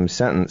same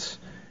sentence,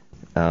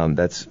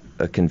 that's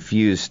a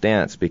confused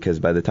stance, because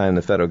by the time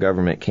the federal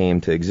government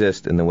came to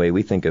exist in the way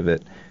we think of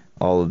it,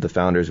 all of the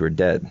founders were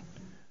dead.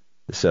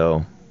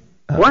 So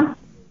wasn't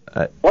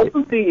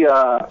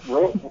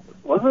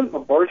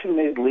abortion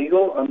made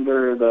legal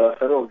under the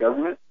federal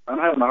government? I'm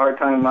having a hard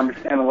time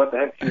understanding what the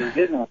heck she was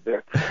getting at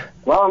there.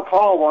 Ron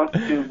Paul wants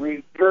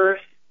to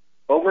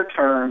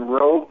overturn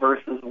Roe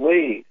versus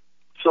Wade.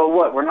 So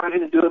what? We're not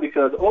going to do it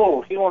because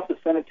he wants to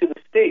send it to the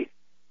states.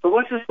 So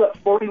let's just let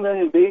 40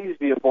 million babies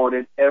be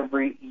aborted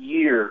every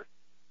year.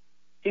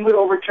 He would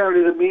overturn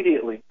it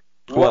immediately.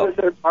 What is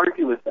there to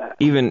argue with that?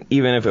 Even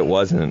if it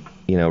wasn't,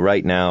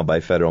 right now by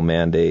federal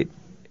mandate,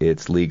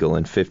 it's legal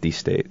in 50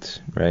 states,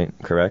 right?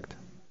 Correct?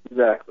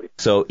 Exactly.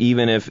 So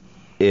even if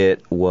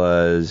it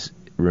was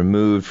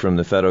removed from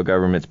the federal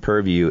government's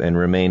purview and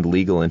remained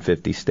legal in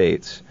 50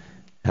 states,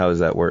 how is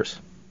that worse?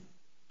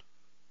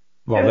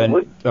 Well,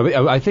 then,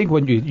 I think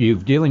when you're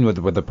dealing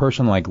with a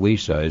person like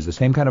Lisa is the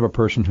same kind of a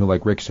person who,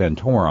 like Rick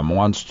Santorum,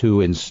 wants to,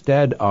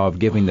 instead of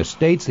giving the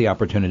states the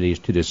opportunities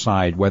to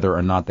decide whether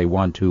or not they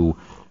want to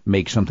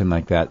make something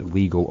like that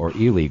legal or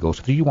illegal,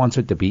 so he wants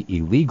it to be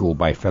illegal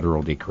by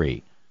federal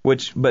decree.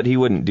 But he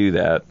wouldn't do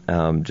that,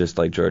 just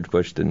like George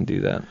Bush didn't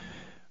do that.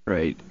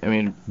 Right. I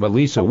mean, but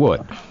Lisa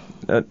would.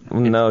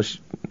 No.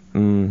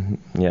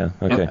 Yeah.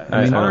 Okay.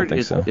 I don't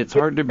think so. It's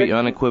hard to be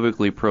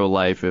unequivocally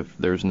pro-life if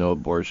there's no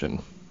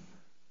abortion.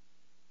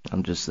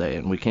 I'm just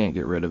saying, we can't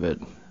get rid of it.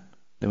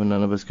 Then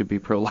none of us could be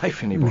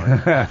pro-life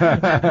anymore.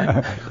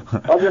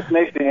 Well, just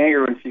makes me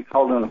angry when she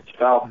called him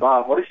spouse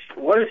off.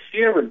 What has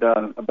she ever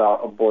done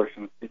about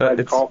abortion? Besides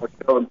to call the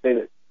show and say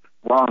that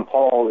Ron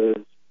Paul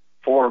is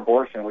for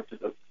abortion, which is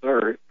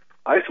absurd.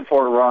 I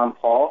support Ron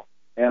Paul,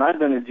 and I've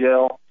been to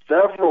jail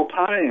several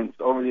times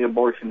over the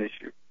abortion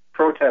issue,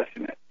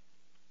 protesting it.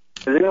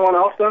 Has anyone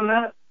else done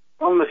that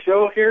on the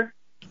show here?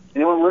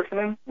 Anyone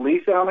listening?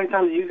 Lisa, how many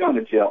times have you gone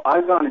to jail?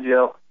 I've gone to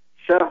jail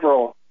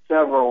several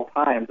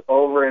times,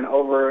 over and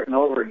over and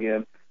over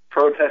again,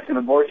 protesting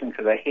abortion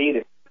because I hate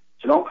it.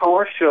 So don't call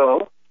our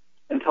show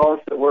and tell us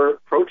that we're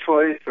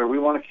pro-choice or we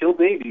want to kill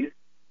babies,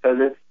 because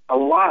it's a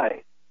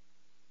lie.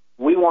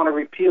 We want to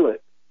repeal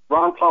it.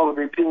 Ron Paul would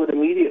repeal it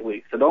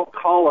immediately. So don't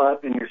call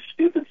up in your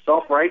stupid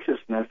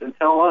self-righteousness and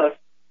tell us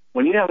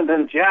when you haven't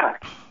done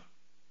jack.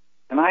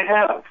 And I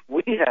have.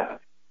 We have.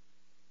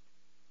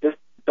 Just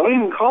don't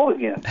even call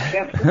again.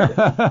 Can't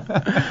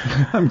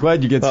I'm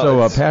glad you get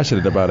so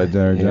passionate about it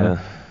there, John.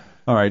 Yeah.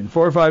 All right,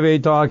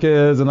 458-TALK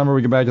is the number.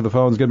 We get back to the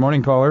phones. Good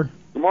morning, caller.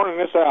 Good morning,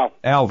 Miss Al.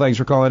 Al, thanks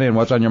for calling in.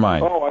 What's on your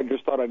mind? Oh, I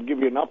just thought I'd give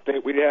you an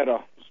update. We had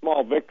a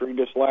small victory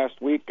this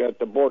last week at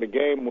the Board of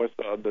Game with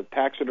the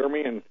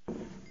taxidermy and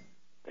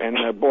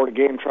the Board of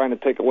Game trying to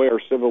take away our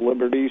civil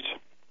liberties.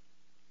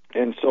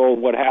 And so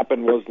what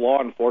happened was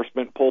law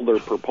enforcement pulled their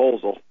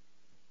proposal.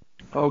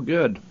 Oh,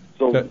 good.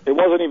 So it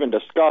wasn't even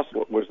discussed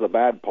what was the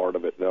bad part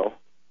of it, though.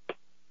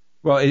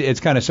 Well, it's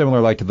kind of similar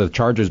like to the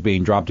charges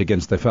being dropped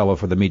against the fellow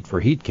for the Meat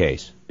for Heat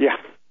case. Yeah.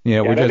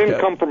 Yeah, that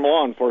didn't come from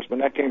law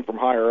enforcement. That came from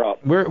higher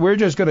up. We're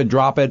just going to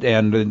drop it,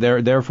 and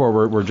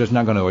therefore we're just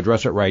not going to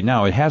address it right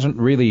now. It hasn't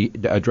really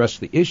addressed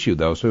the issue,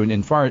 though. So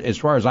as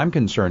far as I'm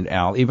concerned,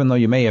 Al, even though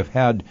you may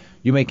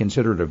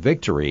consider it a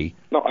victory.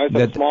 No, it's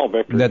a small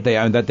victory.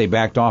 That they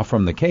backed off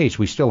from the case,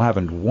 we still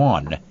haven't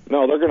won.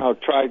 No, they're going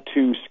to try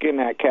to skin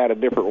that cat a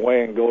different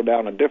way and go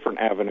down a different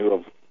avenue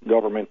of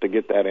government to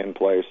get that in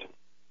place.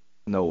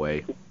 No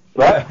way.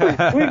 That's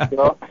pretty sweet,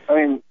 though. I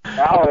mean,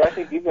 Al, I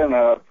think you've been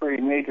a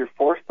pretty major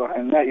force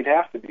behind that. You'd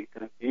have to be,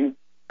 because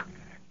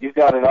you've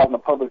got it out in the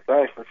public's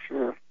eye for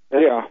sure.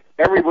 Yeah.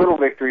 Every little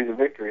victory is a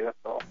victory. That's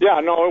all. Yeah.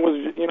 No, it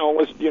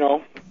was.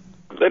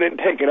 They didn't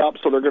take it up,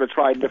 so they're going to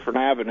try a different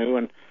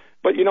avenue.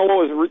 But what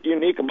was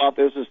unique about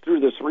this is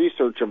through this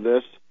research of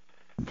this,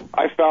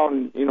 I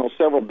found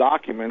several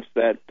documents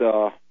that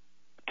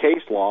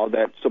case law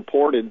that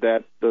supported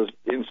that the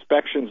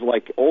inspections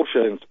like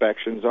OSHA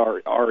inspections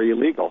are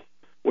illegal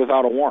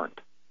without a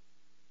warrant.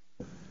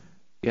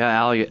 Yeah,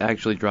 Al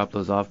actually dropped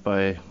those off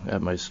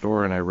at my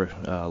store, and I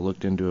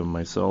looked into them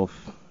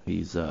myself.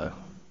 He's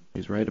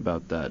right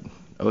about that.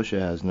 OSHA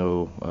has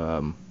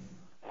no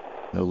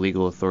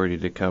legal authority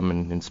to come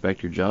and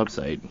inspect your job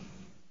site.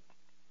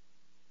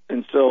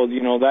 And so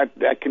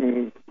that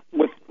can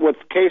with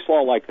case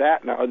law like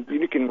that now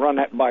you can run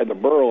that by the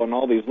borough, and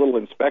all these little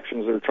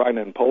inspections they're trying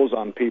to impose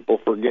on people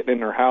for getting in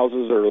their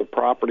houses or the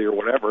property or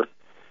whatever.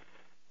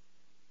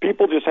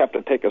 People just have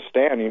to take a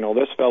stand.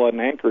 This fella in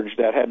Anchorage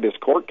that had this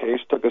court case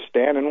took a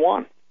stand and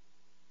won.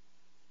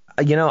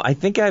 I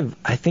think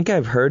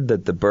I've heard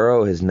that the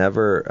borough has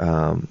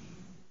never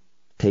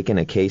taken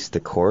a case to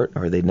court,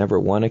 or they never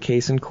won a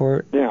case in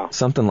court. Yeah.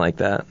 Something like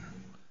that.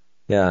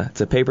 Yeah,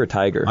 it's a paper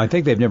tiger. I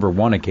think they've never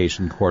won a case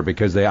in court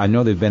because I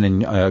know they've been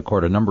in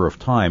court a number of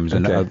times.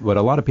 And what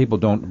a lot of people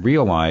don't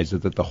realize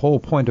is that the whole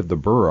point of the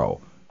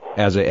borough,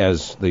 as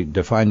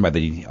defined by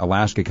the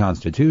Alaska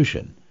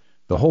Constitution,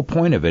 the whole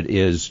point of it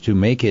is to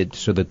make it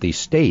so that the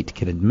state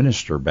can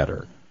administer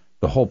better.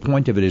 The whole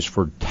point of it is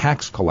for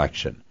tax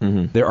collection.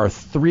 Mm-hmm. There are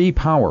 3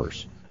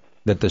 powers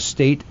that the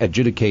state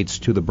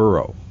adjudicates to the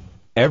borough.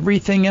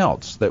 Everything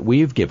else that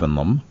we've given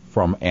them,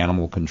 from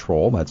animal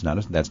control, that's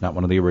not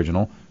one of the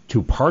original,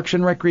 to parks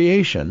and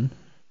recreation,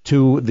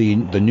 to the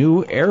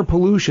new air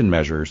pollution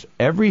measures,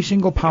 every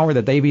single power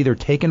that they've either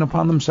taken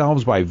upon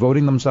themselves by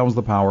voting themselves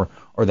the power,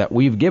 or that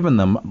we've given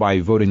them by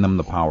voting them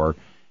the power,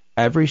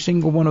 every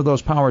single one of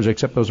those powers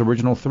except those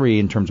original 3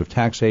 in terms of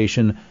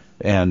taxation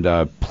and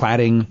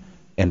platting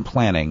and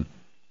planning,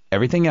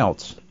 everything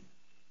else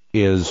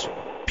is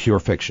pure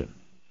fiction.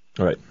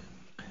 All right.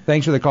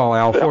 Thanks for the call,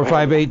 Al.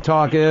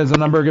 458-TALK is the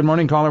number. Good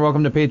morning, caller.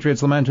 Welcome to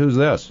Patriots Lament. Who's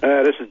this?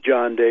 This is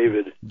John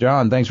David.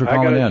 John, thanks for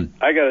calling in.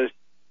 I got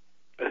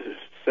to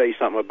say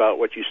something about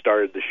what you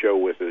started the show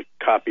with, the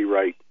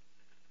copyright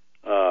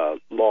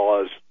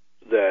laws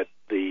that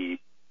the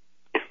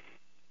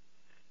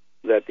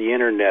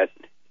Internet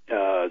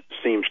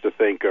seems to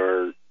think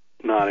are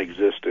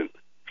non-existent.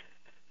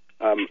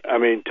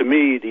 To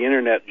me, the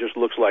Internet just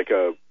looks like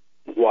a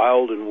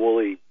wild and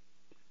woolly,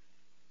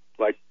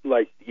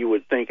 like you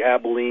would think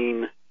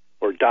Abilene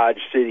or Dodge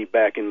City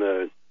back in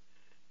the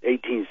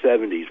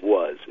 1870s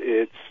was.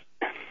 It's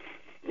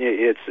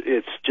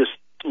just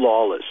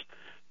lawless.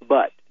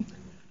 But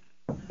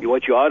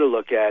what you ought to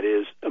look at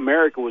is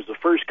America was the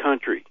first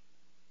country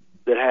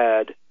that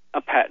had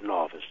a patent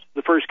office,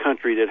 the first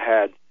country that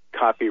had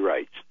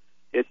copyrights.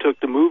 It took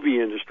the movie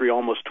industry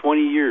almost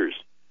 20 years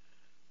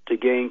to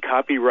gain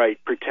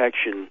copyright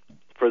protection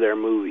for their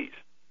movies.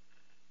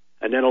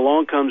 And then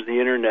along comes the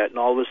Internet, and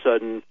all of a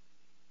sudden,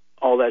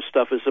 all that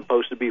stuff is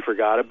supposed to be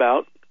forgot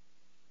about.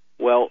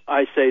 Well,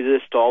 I say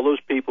this to all those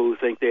people who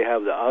think they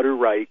have the utter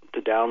right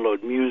to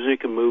download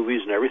music and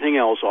movies and everything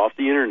else off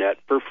the Internet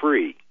for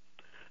free.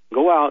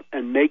 Go out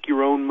and make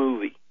your own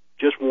movie,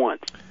 just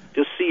once.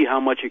 Just see how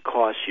much it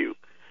costs you.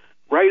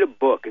 Write a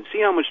book and see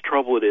how much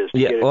trouble it is to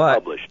get it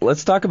published.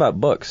 Let's talk about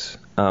books.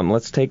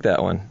 Let's take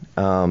that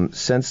one.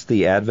 Since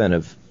the advent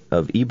of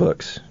of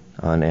ebooks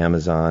on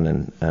Amazon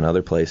and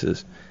other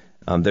places.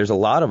 There's a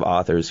lot of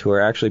authors who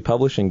are actually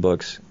publishing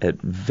books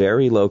at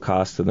very low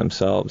cost to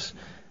themselves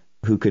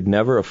who could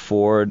never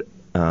afford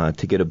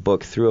to get a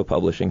book through a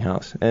publishing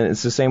house. And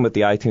it's the same with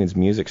the iTunes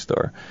Music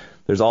Store.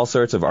 There's all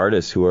sorts of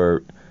artists who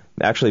are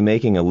actually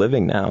making a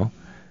living now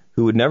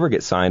who would never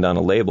get signed on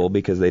a label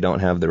because they don't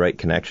have the right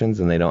connections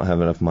and they don't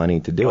have enough money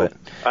to do it.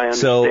 I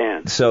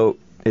understand. So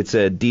it's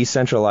a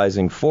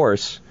decentralizing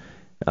force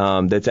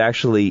that's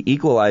actually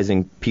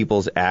equalizing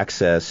people's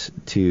access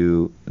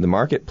to the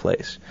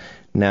marketplace.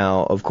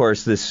 Now, of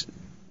course,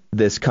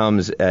 this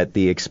comes at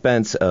the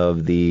expense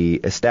of the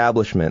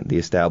establishment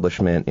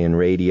in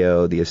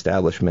radio, the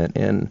establishment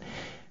in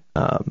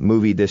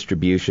movie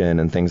distribution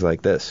and things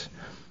like this.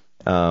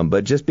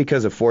 But just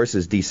because a force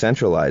is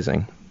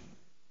decentralizing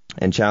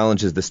and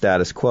challenges the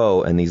status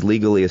quo and these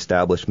legally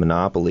established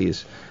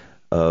monopolies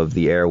of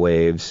the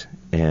airwaves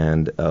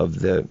and of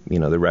the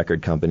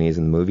record companies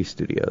and the movie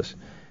studios,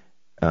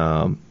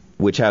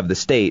 which have the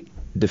state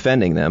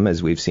defending them,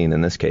 as we've seen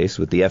in this case,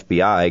 with the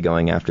FBI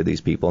going after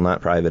these people,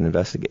 not private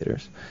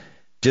investigators.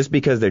 Just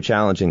because they're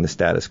challenging the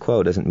status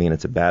quo doesn't mean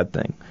it's a bad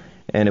thing.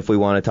 And if we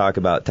want to talk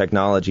about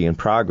technology and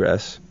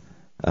progress,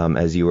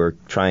 as you were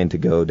trying to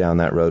go down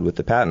that road with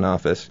the Patent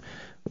Office,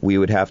 we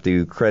would have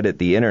to credit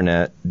the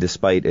Internet,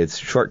 despite its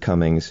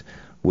shortcomings,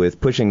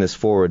 with pushing this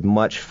forward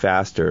much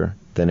faster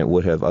than it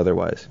would have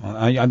otherwise. Well,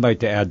 I'd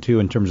like to add, too,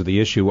 in terms of the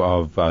issue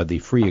of the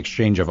free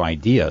exchange of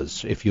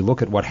ideas. If you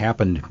look at what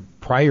happened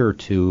prior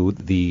to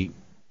the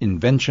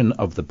invention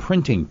of the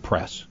printing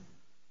press,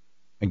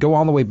 and go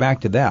all the way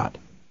back to that,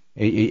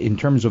 in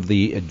terms of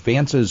the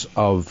advances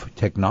of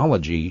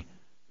technology,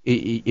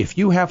 if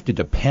you have to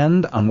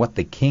depend on what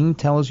the king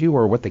tells you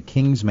or what the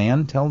king's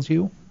man tells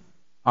you,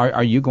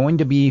 are you going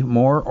to be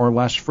more or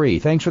less free?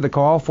 Thanks for the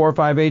call.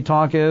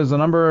 458-TALK is the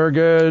number.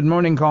 Good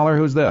morning, caller.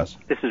 Who's this?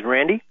 This is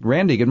Randy.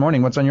 Randy, good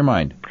morning. What's on your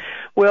mind?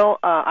 Well,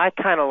 I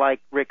kind of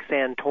like Rick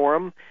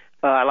Santorum.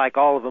 I like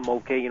all of them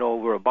okay,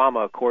 over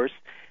Obama, of course.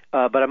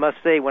 But I must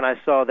say, when I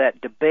saw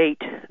that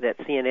debate, that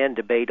CNN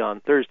debate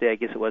on Thursday, I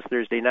guess it was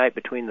Thursday night,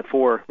 between the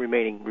four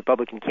remaining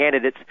Republican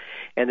candidates,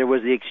 and there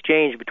was the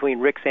exchange between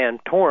Rick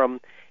Santorum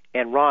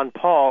and Ron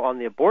Paul on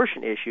the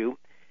abortion issue,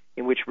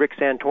 in which Rick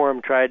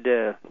Santorum tried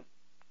to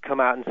come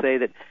out and say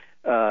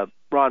that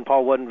Ron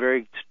Paul wasn't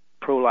very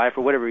pro-life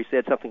or whatever he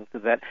said, something to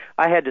that.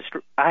 I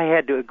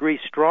had to agree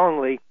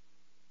strongly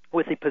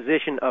with the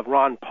position of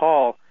Ron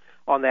Paul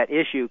on that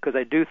issue, because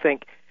I do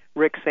think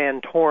Rick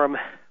Santorum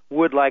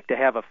would like to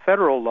have a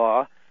federal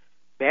law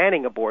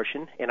banning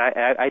abortion, and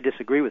I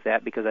disagree with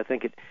that, because I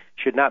think it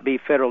should not be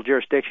federal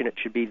jurisdiction, it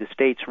should be the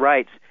states'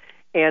 rights.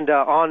 And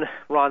on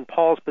Ron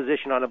Paul's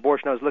position on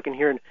abortion, I was looking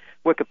here in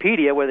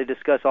Wikipedia where they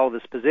discuss all of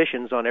his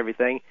positions on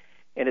everything,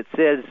 and it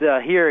says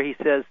here, he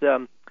says,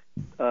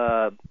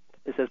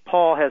 it says,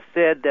 Paul has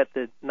said that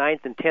the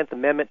 9th and 10th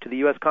Amendment to the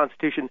U.S.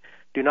 Constitution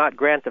do not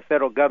grant the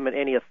federal government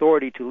any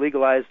authority to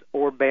legalize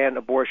or ban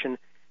abortion,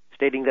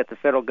 stating that the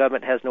federal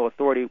government has no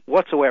authority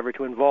whatsoever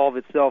to involve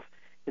itself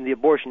in the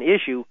abortion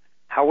issue.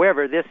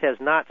 However, this has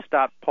not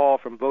stopped Paul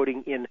from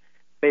voting in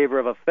favor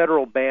of a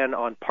federal ban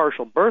on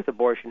partial birth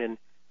abortion in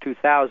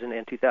 2000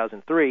 and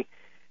 2003.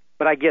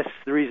 But I guess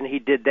the reason he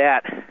did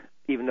that,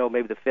 even though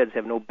maybe the feds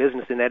have no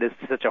business in that, is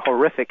such a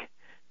horrific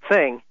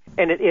thing,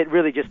 and it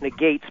really just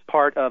negates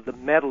part of the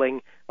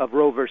meddling of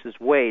Roe versus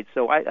Wade.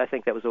 So I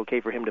think that was okay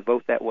for him to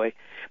vote that way.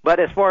 But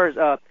as far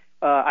as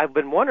I've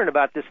been wondering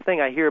about this thing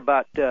I hear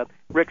about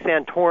Rick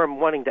Santorum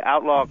wanting to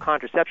outlaw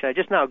contraception. I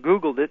just now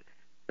Googled it.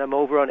 I'm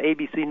over on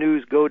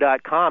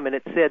abcnewsgo.com, and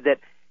it said that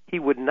he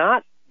would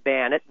not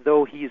ban it,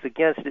 though he's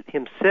against it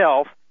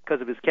himself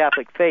because of his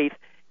Catholic faith.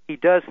 He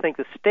does think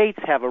the states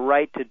have a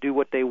right to do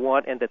what they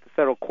want and that the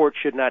federal court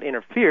should not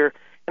interfere,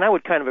 and I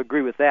would kind of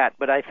agree with that.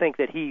 But I think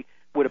that he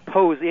would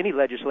oppose any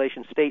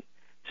legislation,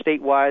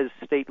 state-wise,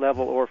 state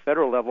level, or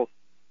federal level,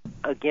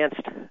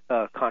 against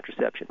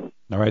contraception.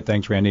 All right,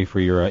 thanks, Randy, for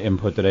your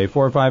input today.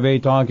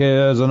 458-TALK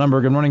is the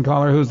number. Good morning,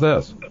 caller. Who's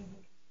this?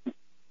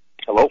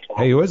 Hello?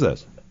 Hey, who is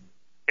this?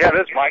 Yeah,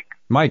 this is Mike.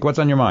 Mike, what's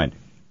on your mind?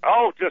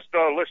 Oh, just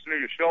listening to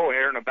your show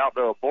here and about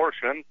the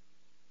abortion.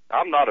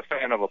 I'm not a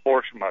fan of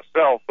abortion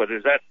myself, but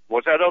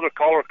was that other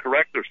caller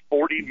correct? There's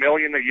 40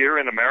 million a year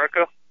in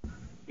America?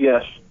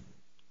 Yes.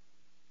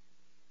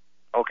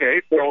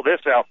 Okay, throw this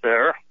out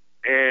there.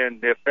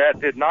 And if that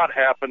did not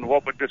happen,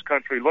 what would this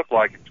country look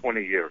like in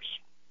 20 years?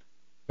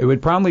 It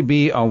would probably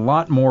be a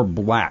lot more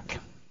black.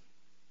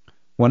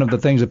 One of the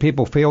things that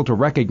people fail to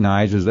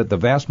recognize is that the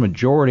vast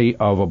majority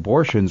of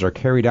abortions are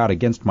carried out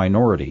against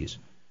minorities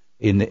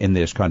in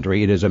this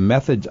country. It is a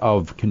method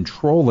of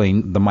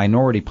controlling the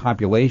minority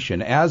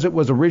population, as it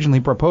was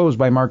originally proposed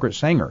by Margaret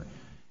Sanger.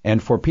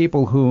 And for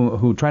people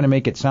who try to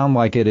make it sound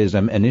like it is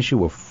an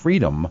issue of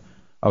freedom,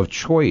 of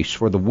choice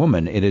for the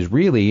woman, it is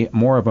really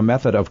more of a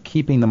method of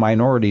keeping the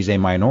minorities a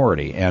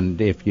minority. And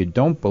if you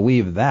don't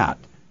believe that,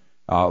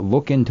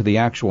 look into the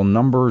actual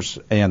numbers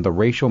and the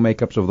racial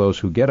makeups of those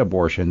who get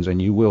abortions,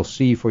 and you will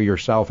see for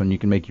yourself, and you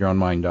can make your own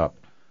mind up.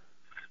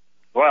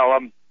 Well,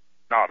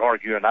 not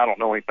arguing. I don't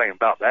know anything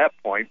about that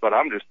point, but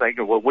I'm just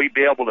thinking, will we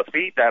be able to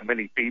feed that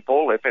many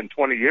people if in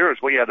 20 years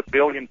we had 1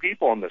 billion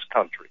people in this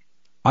country?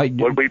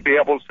 Would we be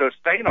able to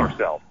sustain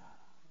ourselves?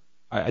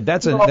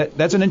 That's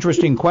an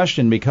interesting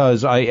question,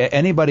 because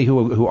anybody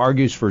who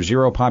argues for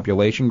zero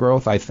population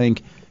growth, I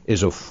think,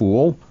 is a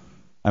fool.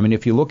 I mean,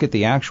 if you look at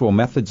the actual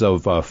methods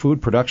of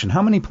food production,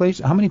 how many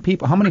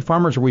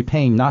farmers are we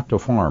paying not to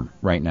farm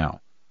right now?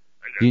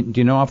 Do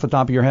you know off the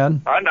top of your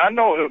head? I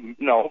know,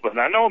 no, but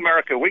I know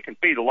America, we can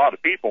feed a lot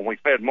of people, and we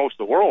fed most of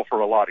the world for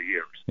a lot of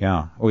years.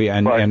 Yeah, we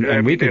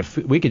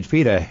could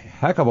feed a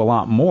heck of a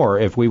lot more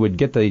if we would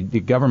get the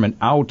government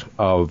out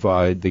of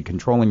the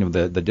controlling of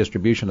the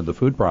distribution of the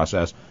food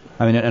process.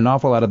 I mean, an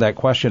awful lot of that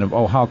question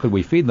of, how could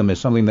we feed them, is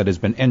something that has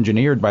been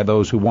engineered by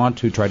those who want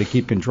to try to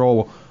keep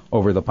control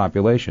over the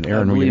population.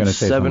 Aaron, were you going to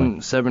say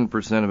something?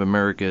 7% of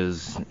America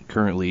is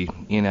currently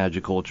in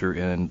agriculture,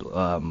 and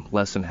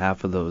less than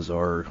half of those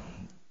or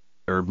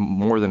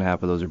more than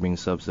half of those are being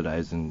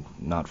subsidized and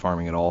not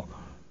farming at all.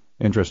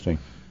 Interesting.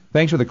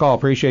 Thanks for the call.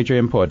 Appreciate your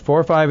input.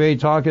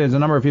 458-TALK is the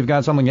number if you've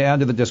got something to add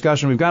to the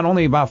discussion. We've got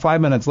only about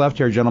 5 minutes left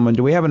here, gentlemen.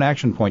 Do we have an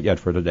action point yet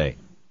for today?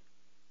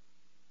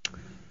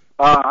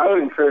 I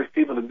would encourage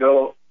people to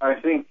go. I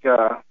think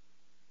part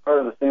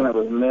of the thing that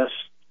was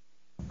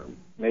missed,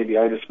 maybe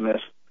I just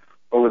missed,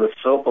 over the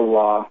SOPA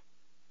law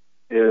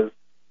is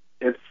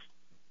it's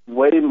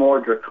way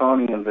more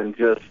draconian than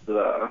just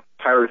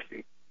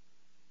piracy.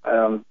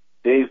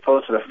 Dave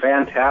posted a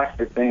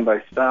fantastic thing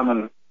by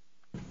Salman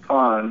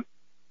Khan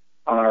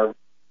on our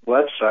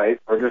website,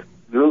 or just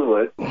Google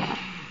it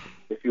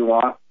if you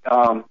want.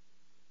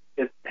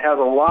 It has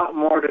a lot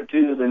more to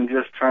do than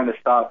just trying to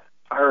stop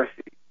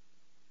piracy,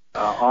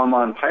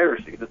 online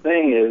piracy. The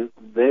thing is,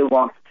 they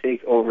want to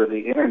take over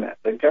the Internet.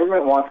 The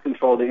government wants to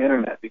control the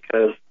Internet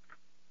because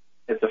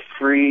it's a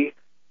free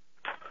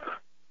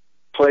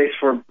place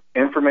for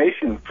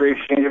information, free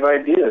exchange of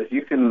ideas.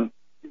 You can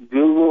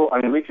Google,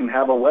 we can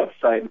have a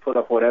website and put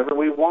up whatever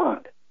we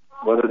want,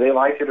 whether they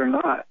like it or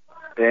not.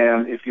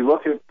 And if you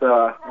look at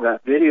that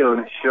video,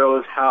 and it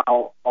shows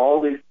how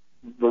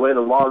the way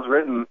the law is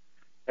written,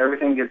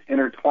 everything gets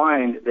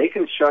intertwined, they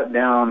can shut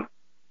down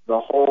the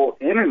whole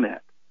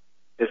Internet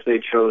if they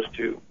chose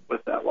to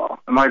with that law.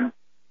 Am I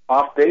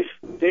off base,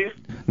 Dave?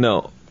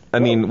 No. I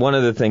mean, one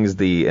of the things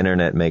the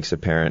Internet makes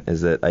apparent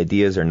is that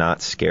ideas are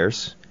not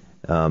scarce.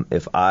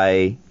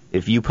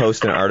 If you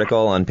post an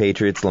article on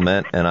Patriot's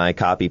Lament and I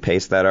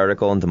copy-paste that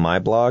article into my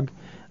blog,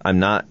 I'm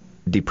not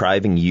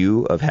depriving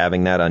you of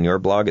having that on your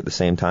blog at the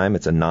same time.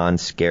 It's a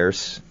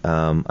non-scarce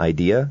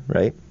idea,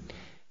 right?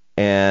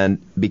 And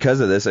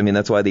because of this,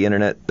 that's why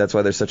that's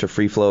why there's such a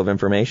free flow of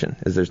information,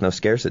 is there's no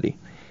scarcity.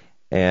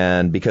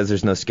 And because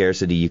there's no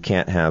scarcity, you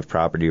can't have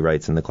property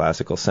rights in the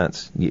classical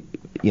sense.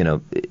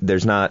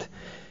 There's not,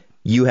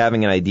 you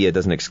having an idea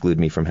doesn't exclude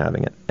me from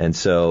having it. And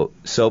so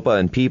SOPA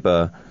and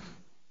PIPA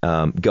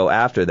go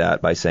after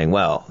that by saying,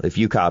 well, if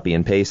you copy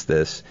and paste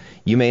this,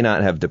 you may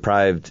not have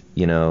deprived,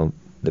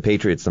 the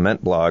Patriot's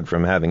Lament blog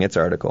from having its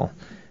article,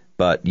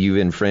 but you've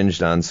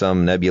infringed on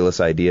some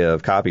nebulous idea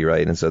of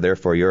copyright, and so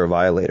therefore you're a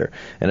violator.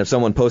 And if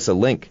someone posts a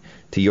link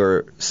to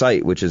your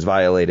site, which is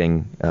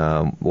violating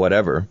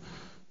whatever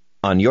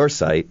on your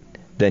site,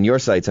 then your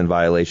site's in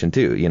violation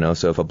too.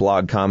 So if a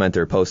blog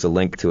commenter posts a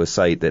link to a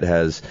site that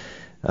has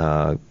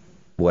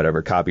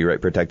whatever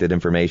copyright protected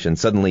information,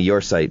 suddenly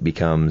your site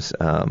becomes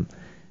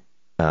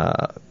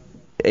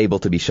able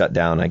to be shut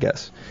down, I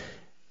guess.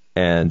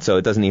 And so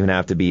it doesn't even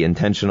have to be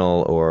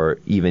intentional or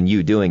even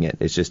you doing it.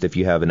 It's just if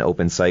you have an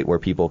open site where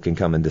people can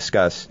come and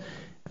discuss,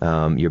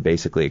 you're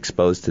basically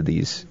exposed to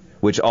these,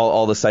 which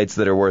all the sites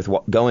that are worth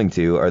going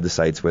to are the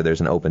sites where there's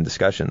an open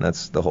discussion.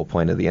 That's the whole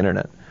point of the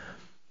Internet.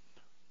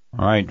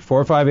 All right,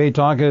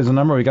 458-TALK is the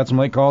number. We got some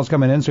late calls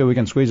coming in, so we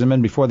can squeeze them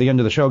in before the end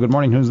of the show. Good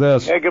morning. Who's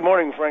this? Hey, good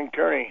morning, Frank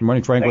Kearney. Good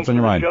morning, Frank. What's on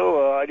your mind?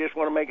 Show. I just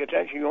want to make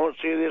attention. You won't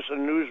see this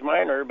in News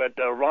Minor, but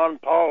Ron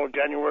Paul,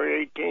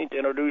 January 18th,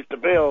 introduced a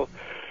bill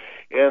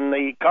in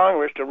the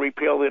Congress to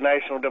repeal the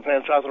National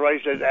Defense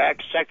Authorization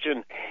Act,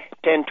 Section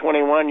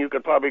 1021. You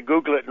could probably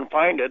Google it and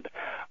find it.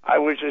 I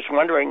was just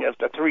wondering if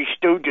the three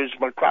stooges,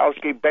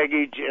 McCloskey,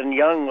 Begich, and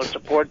Young, would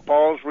support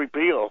Paul's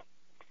repeal.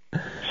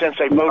 Since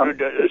they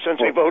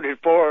voted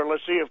for,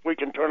 let's see if we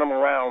can turn them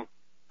around.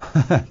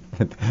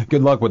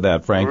 Good luck with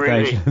that, Frank.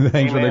 Really?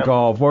 Thanks for the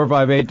call.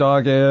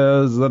 458-TALK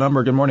is the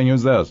number. Good morning.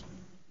 Who's this?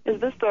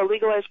 Is this the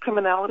legalized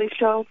criminality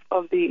show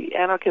of the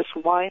anarchist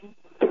wine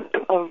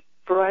of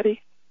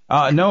variety?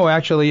 No,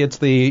 actually, it's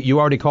the You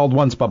Already Called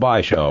Once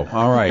Bye-Bye show.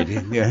 All right.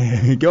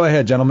 Go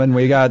ahead, gentlemen.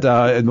 We got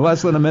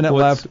less than a minute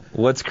left.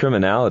 What's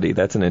criminality?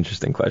 That's an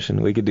interesting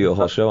question. We could do a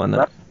whole show on that.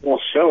 That's a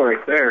whole show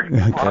right there.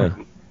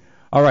 Okay.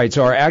 All right,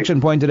 so our action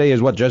point today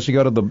is what? Just to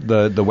go to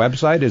the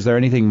website? Is there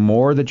anything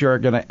more that you're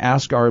going to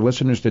ask our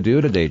listeners to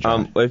do today,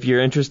 John? If you're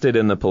interested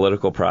in the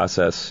political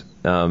process,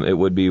 it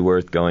would be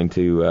worth going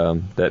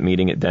to that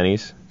meeting at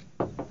Denny's,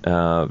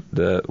 where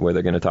they're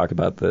going to talk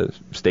about the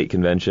state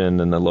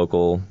convention and the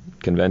local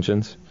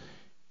conventions.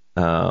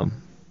 So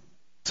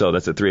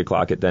that's at 3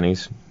 o'clock at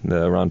Denny's,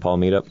 the Ron Paul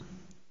meetup.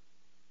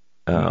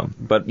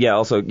 But yeah,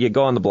 also you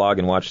go on the blog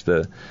and watch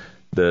the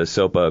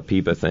SOPA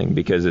PIPA thing,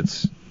 because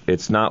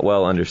it's not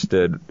well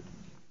understood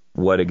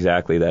what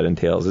exactly that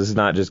entails. This is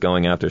not just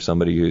going after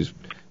somebody who's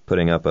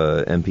putting up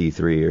a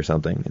MP3 or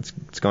something.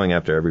 It's going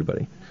after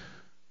everybody.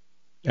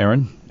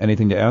 Aaron,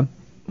 anything to add?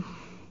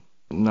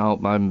 No,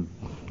 I'm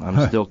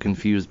still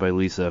confused by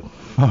Lisa.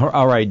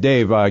 All right,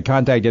 Dave,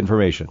 contact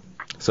information.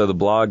 So the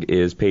blog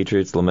is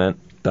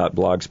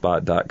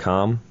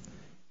patriotslament.blogspot.com,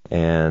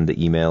 and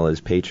the email is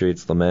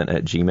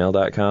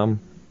patriotslament@gmail.com.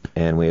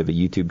 And we have a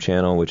YouTube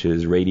channel, which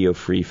is Radio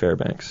Free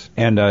Fairbanks.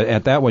 And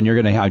at that one,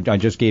 I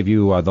just gave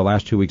you the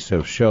last 2 weeks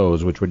of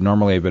shows, which would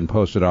normally have been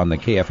posted on the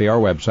KFAR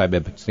website,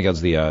 but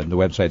because the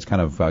website's kind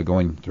of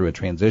going through a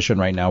transition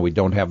right now, we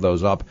don't have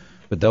those up.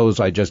 But those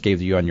I just gave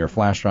you on your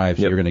flash drive,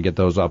 so you're going to get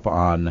those up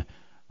on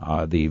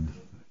the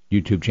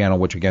YouTube channel,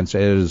 which again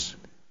is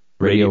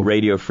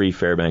Radio Free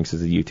Fairbanks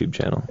is the YouTube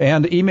channel.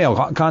 And email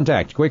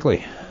contact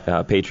quickly.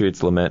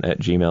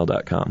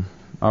 patriotslament@gmail.com.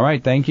 All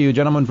right, thank you,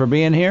 gentlemen, for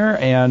being here,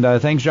 and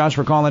thanks, Josh,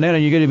 for calling in. Are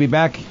you going to be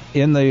back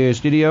in the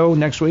studio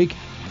next week?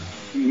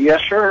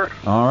 Yes, sir.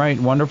 All right,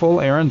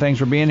 wonderful. Aaron, thanks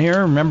for being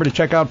here. Remember to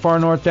check out Far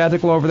North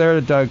Tactical over there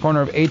at the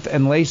corner of 8th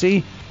and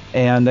Lacey.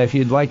 And if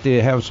you'd like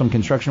to have some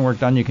construction work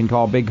done, you can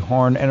call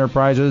Bighorn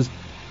Enterprises.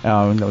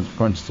 Of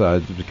course,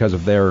 because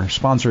of their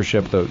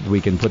sponsorship, that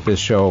we can put this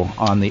show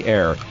on the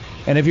air.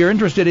 And if you're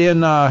interested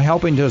in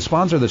helping to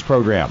sponsor this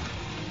program,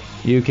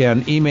 you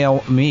can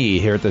email me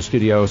here at the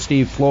studio,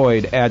 Steve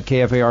Floyd at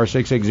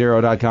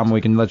KFAR660.com. We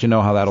can let you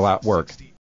know how that'll work.